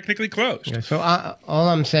we were technically closed. Yeah, so all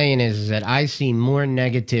I'm saying is that I see more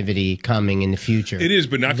negativity coming in the future. It is,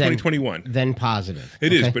 but not 2021. Than positive.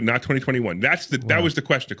 It is, but not 2021. That was the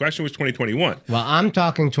question. The question was 2021. Well, I'm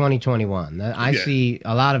talking 2021. I see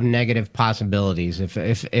a lot of negative possibilities. If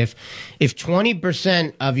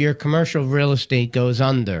 20% of your commercial real estate goes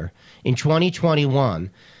under in 2021,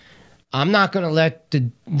 I'm not going to let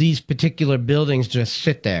these particular buildings just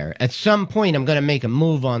sit there. At some point, I'm going to make a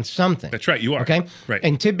move on something. That's right, you are. Okay? Right.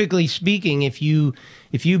 And typically speaking, if you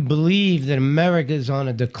believe that America is on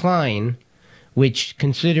a decline, which,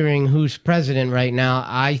 considering who's president right now,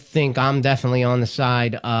 I think I'm definitely on the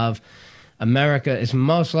side of America is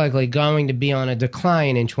most likely going to be on a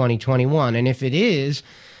decline in 2021. And if it is,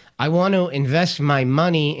 I want to invest my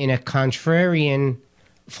money in a contrarian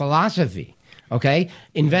philosophy. Okay?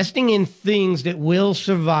 Investing in things that will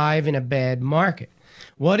survive in a bad market.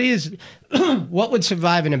 What would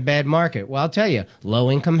survive in a bad market? Well, I'll tell you,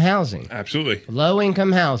 low-income housing. Absolutely.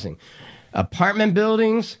 Low-income housing. Apartment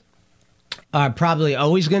buildings are probably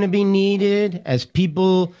always going to be needed as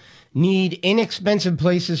people need inexpensive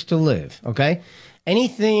places to live, okay?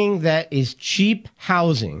 Anything that is cheap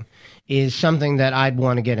housing is something that I'd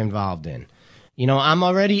want to get involved in. You know, I'm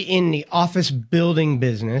already in the office building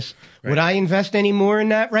business. Right. Would I invest any more in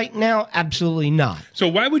that right now? Absolutely not. So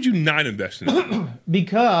why would you not invest in that?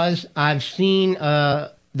 Because I've seen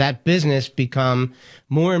that business become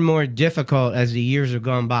more and more difficult as the years have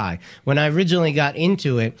gone by. When I originally got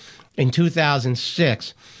into it in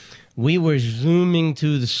 2006, we were zooming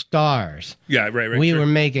to the stars. Yeah, right. We were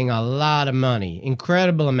making a lot of money,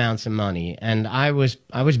 incredible amounts of money, and I was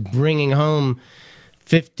bringing home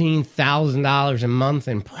 $15,000 a month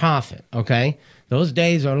in profit, okay? Those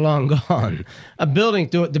days are long gone.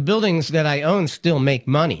 The buildings that I own still make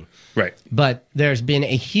money. Right. But there's been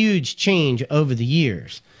a huge change over the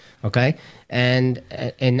years, okay? And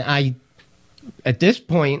I, at this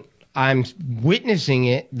point, I'm witnessing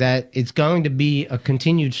it that it's going to be a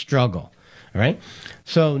continued struggle, all right?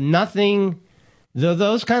 So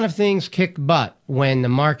those kind of things kick butt when the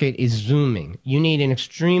market is zooming. You need an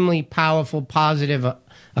extremely powerful, positive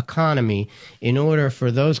economy in order for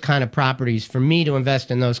those kind of properties, for me to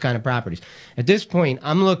invest in those kind of properties. At this point,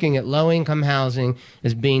 I'm looking at low-income housing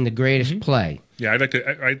as being the greatest play. Yeah, I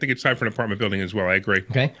think it's time for an apartment building as well. I agree.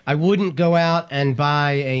 Okay. I wouldn't go out and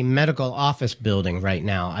buy a medical office building right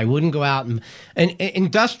now. I wouldn't go out and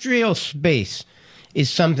industrial space is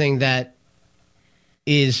something that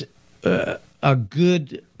is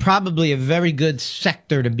probably a very good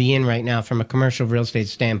sector to be in right now from a commercial real estate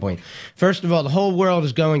standpoint. First of all, the whole world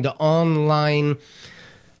is going to online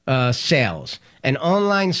sales. And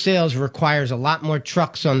online sales requires a lot more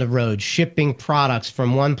trucks on the road, shipping products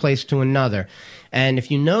from one place to another. And if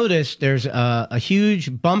you notice, there's a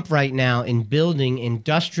huge bump right now in building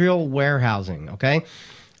industrial warehousing, okay?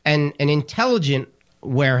 And an intelligent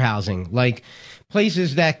warehousing, like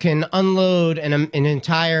places that can unload an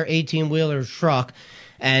entire 18-wheeler truck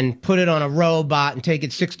and put it on a robot and take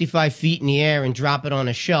it 65 feet in the air and drop it on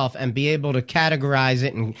a shelf and be able to categorize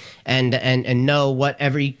it and know what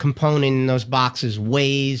every component in those boxes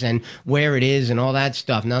weighs and where it is and all that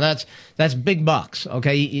stuff. Now, that's big bucks,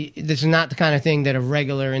 okay? This is not the kind of thing that a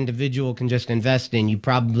regular individual can just invest in. You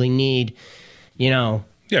probably need,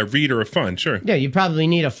 Yeah, REIT or a fund, sure. Yeah, you probably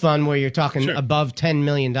need a fund where you're talking Sure. above $10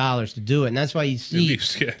 million to do it. And that's why you see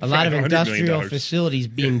least, yeah, a lot of $100 million. industrial facilities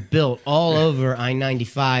being built all over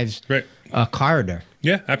I-95's corridor.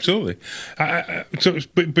 Yeah, absolutely. So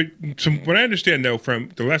what I understand, though, from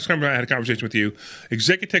the last time I had a conversation with you,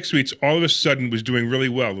 Executech Suites all of a sudden was doing really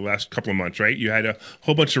well the last couple of months, right? You had a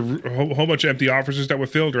whole bunch of empty offices that were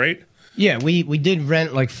filled, right? Yeah, we did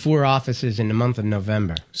rent like 4 offices in the month of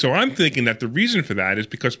November. So I'm thinking that the reason for that is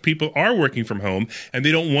because people are working from home and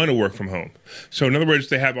they don't want to work from home. So in other words,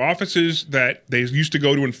 they have offices that they used to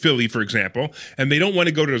go to in Philly, for example, and they don't want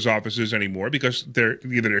to go to those offices anymore because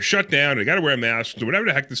they're shut down, or they got to wear masks, or whatever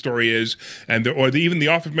the heck the story is, and even the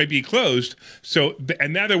office might be closed. So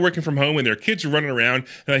and now they're working from home and their kids are running around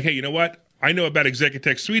and like, hey, you know what? I know about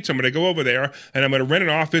Executech Suites. I'm going to go over there and I'm going to rent an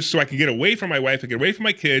office so I can get away from my wife and get away from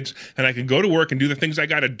my kids, and I can go to work and do the things I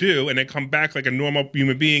got to do, and then come back like a normal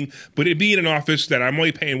human being. But it'd be in an office that I'm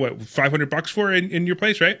only paying $500 for in your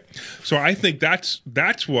place, right? So I think that's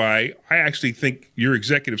why I actually think your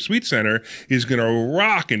Executive Suite Center is going to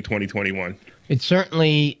rock in 2021. It's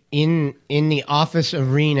certainly in the office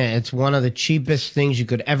arena. It's one of the cheapest things you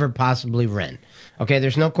could ever possibly rent. Okay,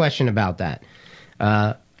 there's no question about that.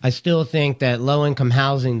 I still think that low-income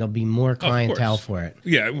housing, there'll be more clientele for it.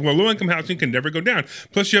 Yeah, well, low-income housing can never go down.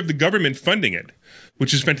 Plus, you have the government funding it,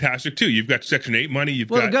 which is fantastic, too. You've got Section 8 money.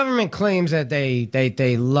 The government claims that they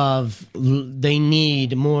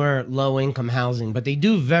need more low-income housing, but they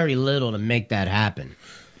do very little to make that happen.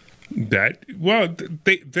 They're not...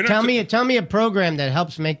 Tell me a program that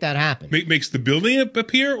helps make that happen. Makes the building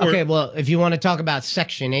appear? Or? Okay, well, if you want to talk about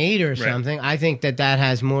Section 8 or something, I think that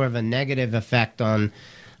has more of a negative effect on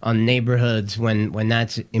neighborhoods when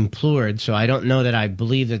that's implored. So I don't know that I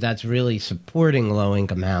believe that that's really supporting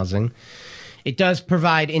low-income housing. It does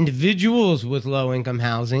provide individuals with low-income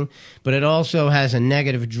housing, but it also has a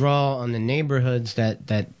negative draw on the neighborhoods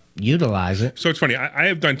that utilize it. So it's funny. I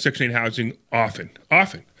have done Section 8 housing often.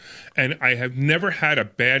 And I have never had a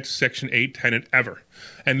bad Section 8 tenant ever.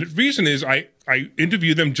 And the reason is I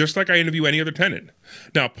interview them just like I interview any other tenant.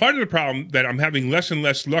 Now, part of the problem that I'm having less and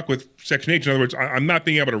less luck with Section 8, in other words, I'm not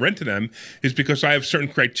being able to rent to them, is because I have certain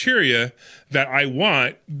criteria that I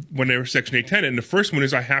want when they're a Section 8 tenant. And the first one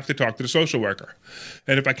is I have to talk to the social worker.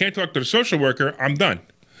 And if I can't talk to the social worker, I'm done.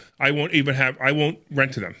 I won't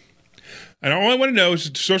rent to them. And all I want to know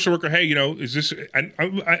is the social worker, hey, is this...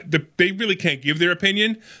 they really can't give their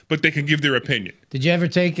opinion, but they can give their opinion. Did you ever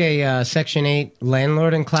take a Section 8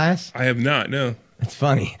 landlording class? I have not, no. It's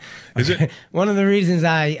funny. Is it? One of the reasons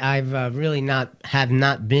I've really have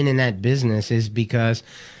not been in that business is because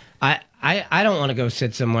I don't want to go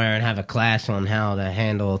sit somewhere and have a class on how to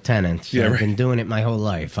handle tenants. Yeah, I've been doing it my whole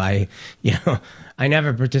life. I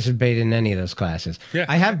never participated in any of those classes. Yeah.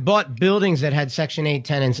 I have bought buildings that had Section 8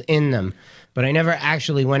 tenants in them, but I never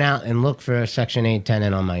actually went out and looked for a Section 8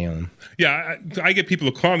 tenant on my own. Yeah, I get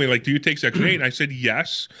people to call me like, do you take Section 8? And I said,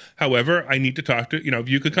 yes. However, I need to talk to, if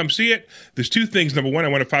you could come see it, there's 2 things. Number 1, I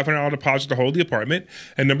want a $500 deposit to hold the apartment.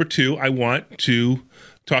 And number 2, I want to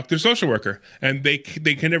talk to the social worker. And they can't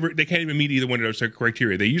even meet either one of those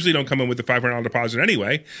criteria. They usually don't come in with the $500 deposit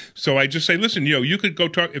anyway. So I just say, listen, you could go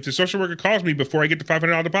talk. If the social worker calls me before I get the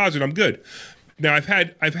 $500 deposit, I'm good. Now, I've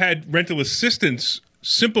had rental assistance,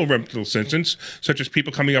 simple rental assistance, such as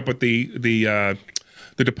people coming up with the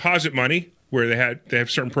deposit money, where they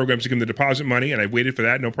have certain programs to give them the deposit money, and I waited for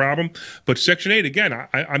that, no problem. But Section 8, again,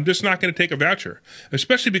 I'm just not going to take a voucher,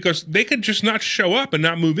 especially because they could just not show up and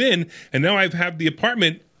not move in, and now I've had the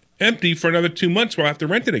apartment empty for another 2 months where I'll have to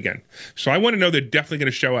rent it again. So I want to know they're definitely going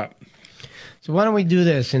to show up. So why don't we do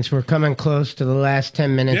this, since we're coming close to the last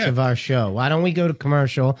 10 minutes of our show? Why don't we go to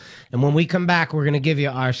commercial, and when we come back, we're going to give you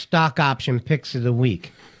our stock option picks of the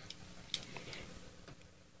week.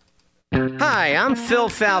 Hi, I'm Phil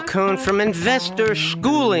Falcone from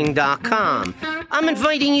InvestorSchooling.com. I'm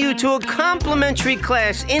inviting you to a complimentary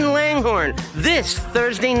class in Langhorne this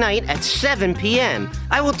Thursday night at 7 p.m.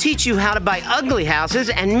 I will teach you how to buy ugly houses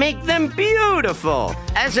and make them beautiful.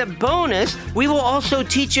 As a bonus, we will also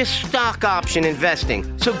teach you stock option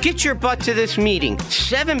investing. So get your butt to this meeting,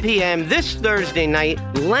 7 p.m. this Thursday night,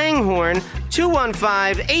 Langhorne,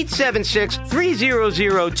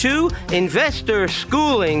 215-876-3002,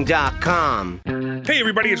 InvestorSchooling.com. Hey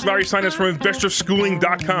everybody, it's Larry Steinhaus from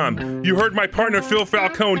InvestorSchooling.com. You heard my partner Phil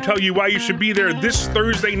Falcone tell you why you should be there this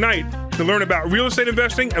Thursday night to learn about real estate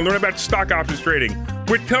investing and learn about stock options trading.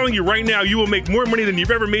 We're telling you right now, you will make more money than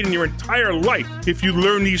you've ever made in your entire life if you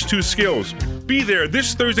learn these two skills. Be there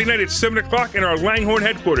this Thursday night at 7 o'clock in our Langhorne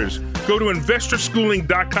headquarters. Go to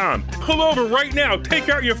investorschooling.com. Pull over right now. Take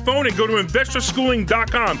out your phone and go to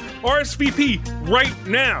investorschooling.com. RSVP right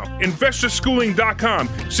now. Investorschooling.com.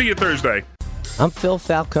 See you Thursday. I'm Phil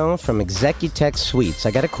Falcone from Executech Suites.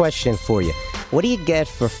 I got a question for you. What do you get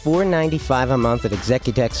for $495 a month at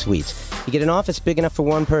Executech Suites? You get an office big enough for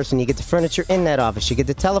one person. You get the furniture in that office. You get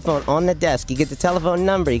the telephone on the desk. You get the telephone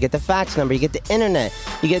number. You get the fax number. You get the internet.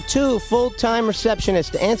 You get 2 full-time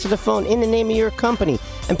receptionists to answer the phone in the name of your company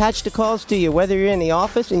and patch the calls to you, whether you're in the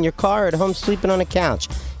office, in your car, or at home sleeping on a couch.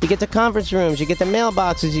 You get the conference rooms, you get the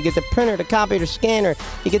mailboxes, you get the printer, the copier, the scanner,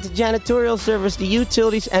 you get the janitorial service, the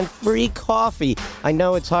utilities, and free coffee. I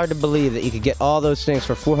know it's hard to believe that you could get all those things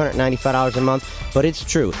for $495 a month, but it's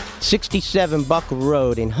true. 67 Buck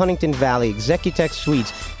Road in Huntington Valley, Executech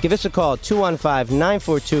Suites. Give us a call,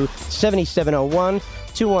 215-942-7701,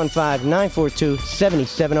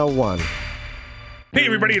 215-942-7701. Hey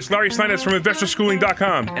everybody, it's Larry Steinhaus from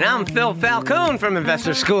InvestorSchooling.com. And I'm Phil Falcone from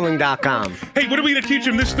InvestorSchooling.com. Hey, what are we going to teach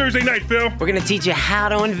them this Thursday night, Phil? We're going to teach you how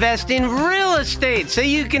to invest in real estate so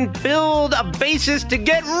you can build a basis to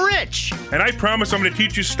get rich. And I promise I'm going to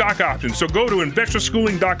teach you stock options. So go to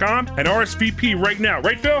InvestorSchooling.com and RSVP right now.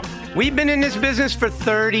 Right, Phil? We've been in this business for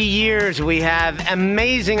 30 years. We have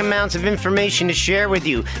amazing amounts of information to share with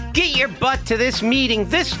you. Get your butt to this meeting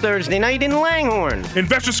this Thursday night in Langhorne.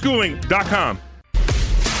 InvestorSchooling.com.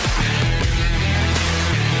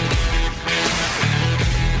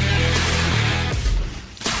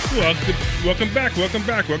 Welcome back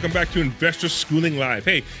to Investor Schooling Live.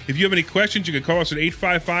 Hey, if you have any questions, you can call us at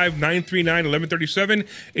 855-939-1137,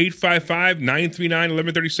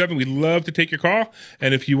 855-939-1137. We'd love to take your call.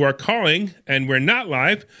 And if you are calling and we're not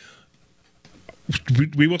live,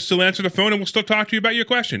 we will still answer the phone and we'll still talk to you about your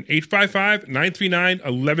question.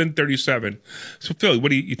 855-939-1137. So, Phil, what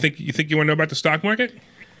do you think? You think you want to know about the stock market?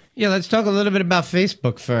 Yeah, let's talk a little bit about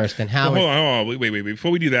Facebook first and how. Hold on. Wait.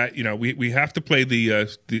 Before we do that, we have to play the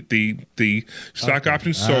stock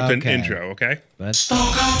option Sultan intro. Okay.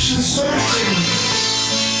 Stock option Sultan.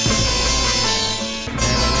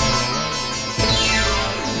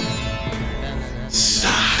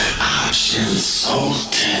 Stock option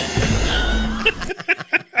Sultan.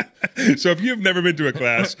 So if you've never been to a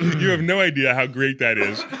class, you have no idea how great that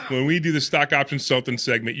is. When we do the Stock Option Sultan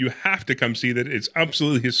segment, you have to come see that. It's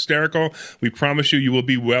absolutely hysterical. We promise you will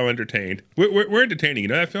be well entertained. We're entertaining. You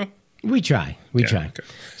know that, Phil? We try. Okay.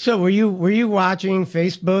 So were you watching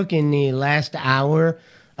Facebook in the last hour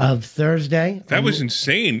of Thursday? That was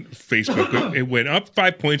insane, Facebook. It went up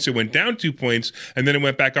 5 points, it went down 2 points, and then it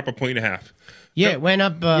went back up 1.5 points. Yeah, it went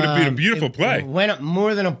up. It would have been a beautiful play. It went up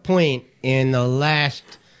more than a point in the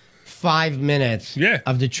last 5 minutes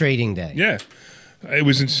of the trading day. Yeah, it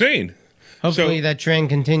was insane. Hopefully that trend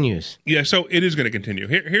continues. Yeah, so it is going to continue.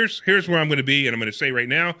 Here's where I'm going to be, and I'm going to say right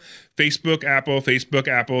now, Facebook, Apple, Facebook,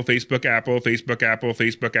 Apple, Facebook, Apple, Facebook, Apple,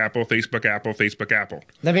 Facebook, Apple, Facebook, Apple, Facebook, Apple.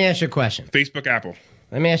 Let me ask you a question. Facebook, Apple.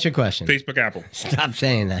 Let me ask you a question. Facebook, Apple. Stop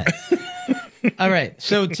saying that. All right,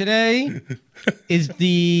 so today is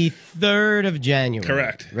the 3rd of January.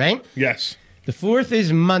 Correct. Right? Yes. The 4th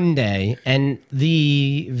is Monday, and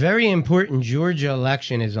the very important Georgia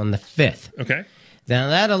election is on the 5th. Okay. Now,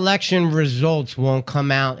 that election results won't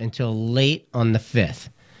come out until late on the 5th.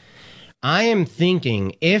 I am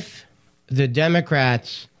thinking if the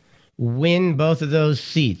Democrats win both of those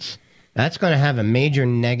seats, that's going to have a major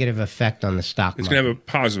negative effect on the stock market. It's going to have a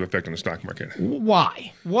positive effect on the stock market.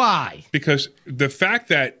 Why? Because the fact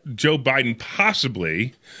that Joe Biden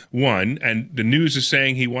possibly won, and the news is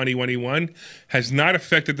saying he won, has not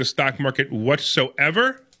affected the stock market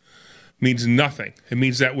whatsoever, means nothing. It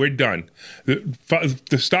means that we're done.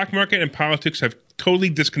 The stock market and politics have totally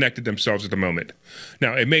disconnected themselves at the moment.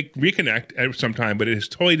 Now, it may reconnect at some time, but it has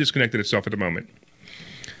totally disconnected itself at the moment.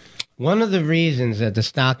 One of the reasons that the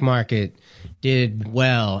stock market did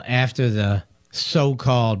well after the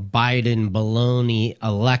so-called Biden baloney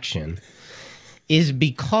election is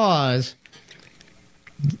because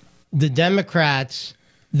the Democrats,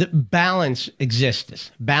 the balance existed,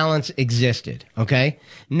 okay?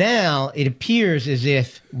 Now it appears as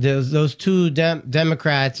if those two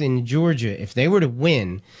Democrats in Georgia, if they were to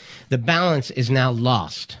win, the balance is now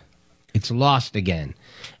lost. It's lost again.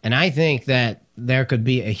 And I think that there could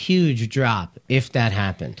be a huge drop if that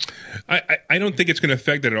happens. I don't think it's going to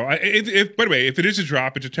affect that at all. By the way, if it is a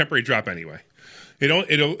drop, it's a temporary drop anyway.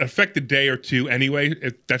 It'll affect a day or two anyway.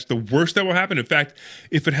 That's the worst that will happen. In fact,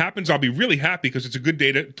 if it happens, I'll be really happy because it's a good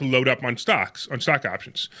day to load up on stock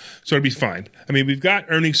options. So it'll be fine. I mean, we've got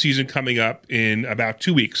earnings season coming up in about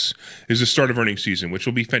 2 weeks is the start of earnings season, which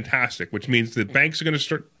will be fantastic, which means the banks are going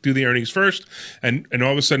to do the earnings first. And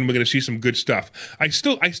all of a sudden we're going to see some good stuff. I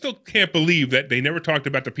still can't believe that they never talked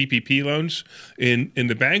about the PPP loans in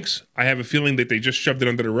the banks. I have a feeling that they just shoved it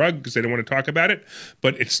under the rug because they don't want to talk about it,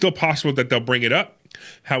 but it's still possible that they'll bring it up.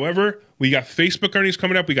 However, we got Facebook earnings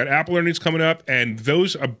coming up, we got Apple earnings coming up, and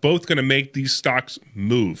those are both going to make these stocks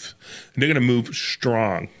move. And they're going to move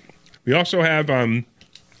strong. We also have a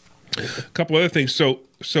couple other things. So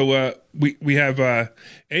we have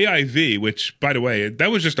AIV, which, by the way,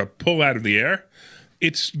 that was just a pull out of the air.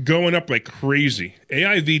 It's going up like crazy.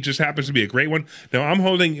 AIV just happens to be a great one. Now I'm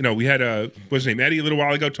holding, we had what's his name, Eddie, a little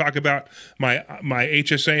while ago talk about my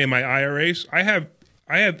HSA and my IRAs. I have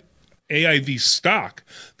AIV stock,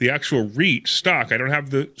 the actual REIT stock. I don't have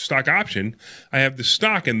the stock option. I have the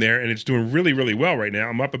stock in there, and it's doing really, really well right now.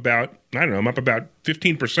 I'm up about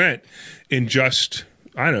 15% in just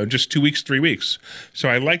 2 weeks, 3 weeks. So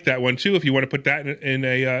I like that one too. If you want to put that in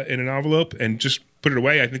an envelope and just put it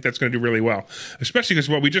away, I think that's going to do really well, especially because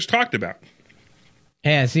what we just talked about.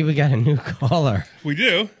 Yeah, see, we got a new caller. We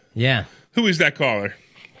do? Yeah. Who is that caller?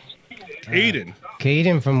 Caden.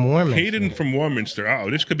 Caden from Warminster. Caden from Warminster.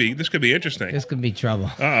 Oh, this could be interesting. This could be trouble.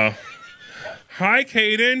 Uh-oh. Hi,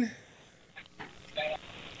 Caden.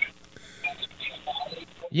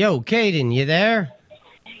 Yo, Caden, you there?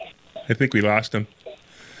 I think we lost him.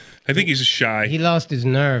 I think he's shy. He lost his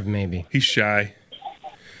nerve, maybe. He's shy.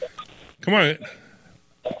 Come on.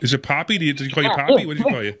 Is it Poppy? Did he call you Poppy? What did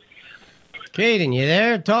he call you? Caden, you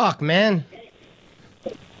there? Talk, man.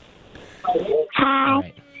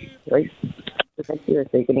 Hi. Right. So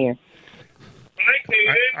you can hear.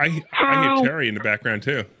 I hear Terry in the background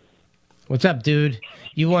too. What's up, dude?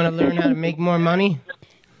 You want to learn how to make more money?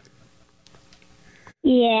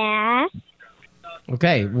 Yeah.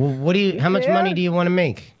 Okay. Well, how much money do you want to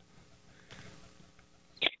make?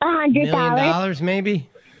 $100. $1 million, maybe?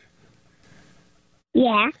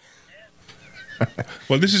 Yeah.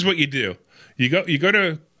 Well, this is what you do. You go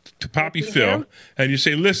to Poppy Phil and you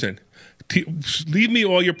say, listen, leave me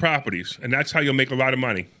all your properties, and that's how you'll make a lot of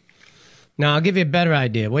money. Now, I'll give you a better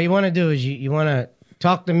idea. What you want to do is you want to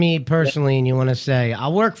talk to me personally, and you want to say,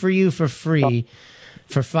 I'll work for you for free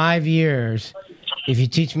for 5 years if you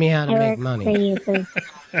teach me how to make money.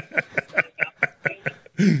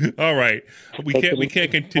 All right. We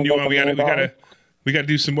can't continue on. We gotta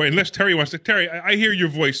do some more. Unless Terry wants to. Terry, I hear your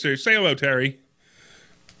voice there. Say hello, Terry.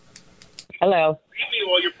 Hello.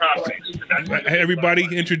 Everybody,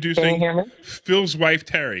 introducing Phil's wife,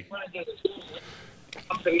 Terry.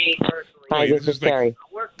 Hi, this is Terry.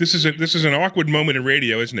 This is an awkward moment in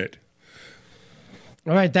radio, isn't it?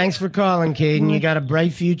 All right, thanks for calling, Caden. You got a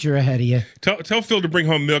bright future ahead of you. Tell Phil to bring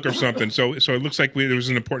home milk or something. So it looks like there was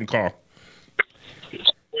an important call.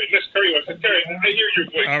 Wait, Miss Terry, I hear your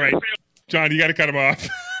voice. All right, John, you got to cut him off.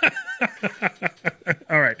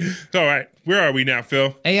 All right. Where are we now,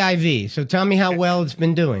 Phil? AIV. So tell me how well it's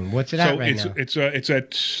been doing. What's it at right now? It's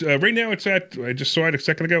at right now. It's at. I just saw it a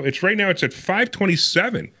second ago. It's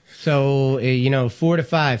 527. So 4 to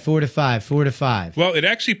 5, 4 to 5, 4 to 5. Well, it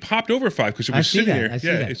actually popped over 5 because it was sitting there. I see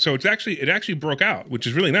that. So it actually broke out, which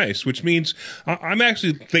is really nice. Which means I'm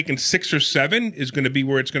actually thinking 6 or 7 is going to be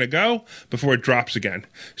where it's going to go before it drops again.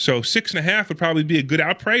 So 6.5 would probably be a good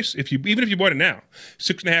out price even if you bought it now.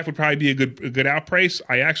 6.5 would probably be a good out price.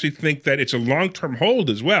 I actually think that it's a long-term hold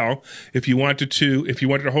as well. If you wanted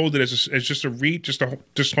to hold it as just a REIT,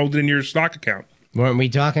 just hold it in your stock account. Weren't we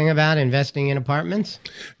talking about investing in apartments?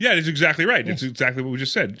 Yeah, that's exactly right. It's exactly what we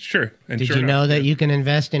just said. Sure. And Did you know that you can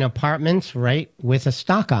invest in apartments right with a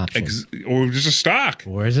stock option? Or just a stock.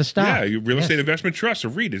 Or as a stock. Yeah, your real estate investment trust, a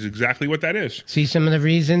REIT, is exactly what that is. See some of the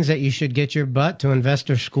reasons that you should get your butt to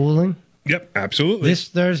investor schooling? Yep, absolutely. This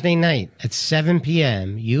Thursday night at 7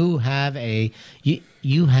 p.m., you have a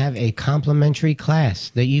complimentary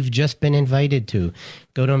class that you've just been invited to.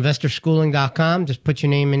 Go to investorschooling.com. Just put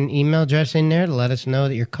your name and email address in there to let us know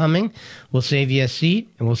that you're coming. We'll save you a seat,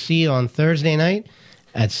 and we'll see you on Thursday night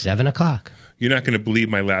at 7 o'clock. You're not going to believe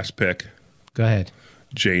my last pick. Go ahead.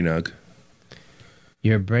 J-Nug.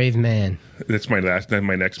 You're a brave man. That's my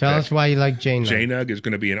next Tell pick. us why you like JNUG. JNUG is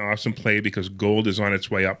going to be an awesome play because gold is on its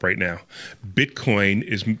way up right now. Bitcoin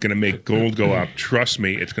is going to make gold go up. Trust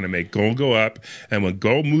me, it's going to make gold go up. And when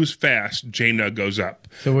gold moves fast, JNUG goes up.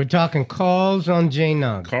 So we're talking calls on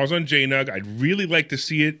JNUG. Calls on JNUG. I'd really like to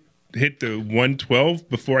see it hit the 112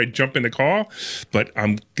 before I jump in the call, but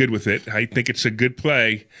I'm good with it. I think it's a good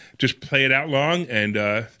play. Just play it out long and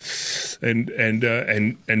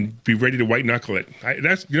be ready to white knuckle it.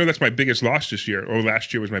 That's my biggest loss this year, or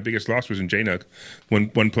last year was my biggest loss was in JNUG,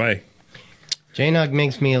 one play. JNUG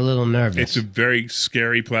makes me a little nervous. It's a very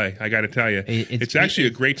scary play, I got to tell you. It's actually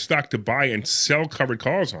a great stock to buy and sell covered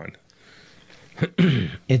calls on.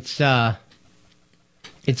 It's a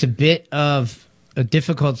bit of a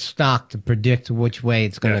difficult stock to predict which way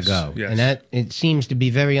it's going to go. Yes. And that it seems to be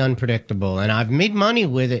very unpredictable. And I've made money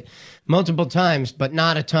with it multiple times, but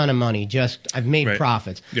not a ton of money. Just I've made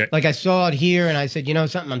profits. Yeah. Like I saw it here and I said, you know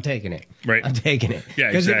something, I'm taking it. Right. I'm taking it. Yeah,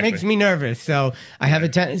 because exactly. it makes me nervous. So I have a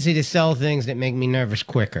tendency to sell things that make me nervous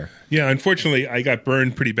quicker. Yeah, unfortunately, I got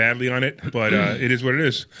burned pretty badly on it, but it is what it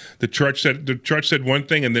is. The chart said one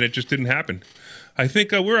thing, and then it just didn't happen. I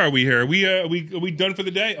think where are we here? Are we done for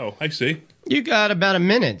the day? Oh, I see. You got about a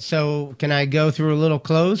minute, so can I go through a little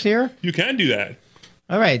close here? You can do that.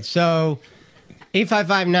 All right, so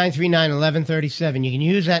 855-939-1137. You can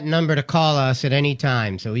use that number to call us at any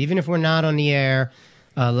time. So even if we're not on the air,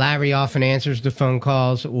 Larry often answers the phone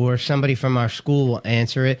calls, or somebody from our school will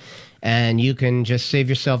answer it. And you can just save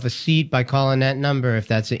yourself a seat by calling that number if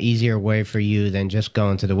that's an easier way for you than just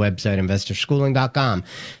going to the website, investorschooling.com.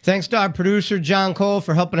 Thanks to our producer, John Cole,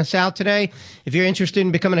 for helping us out today. If you're interested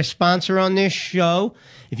in becoming a sponsor on this show,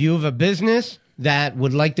 if you have a business that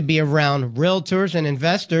would like to be around realtors and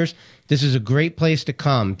investors, this is a great place to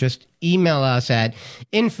come. Just email us at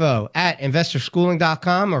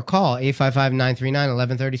info@investorschooling.com or call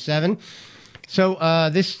 855-939-1137. So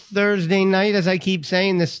this Thursday night, as I keep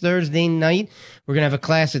saying, we're going to have a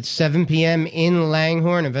class at 7 p.m. in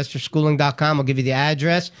Langhorne. InvestorSchooling.com will give you the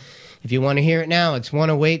address. If you want to hear it now, it's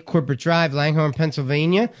 108 Corporate Drive, Langhorne,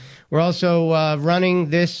 Pennsylvania. We're also running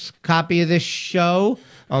this copy of this show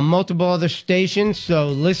on multiple other stations, so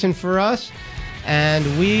listen for us.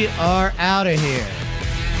 And we are out of here.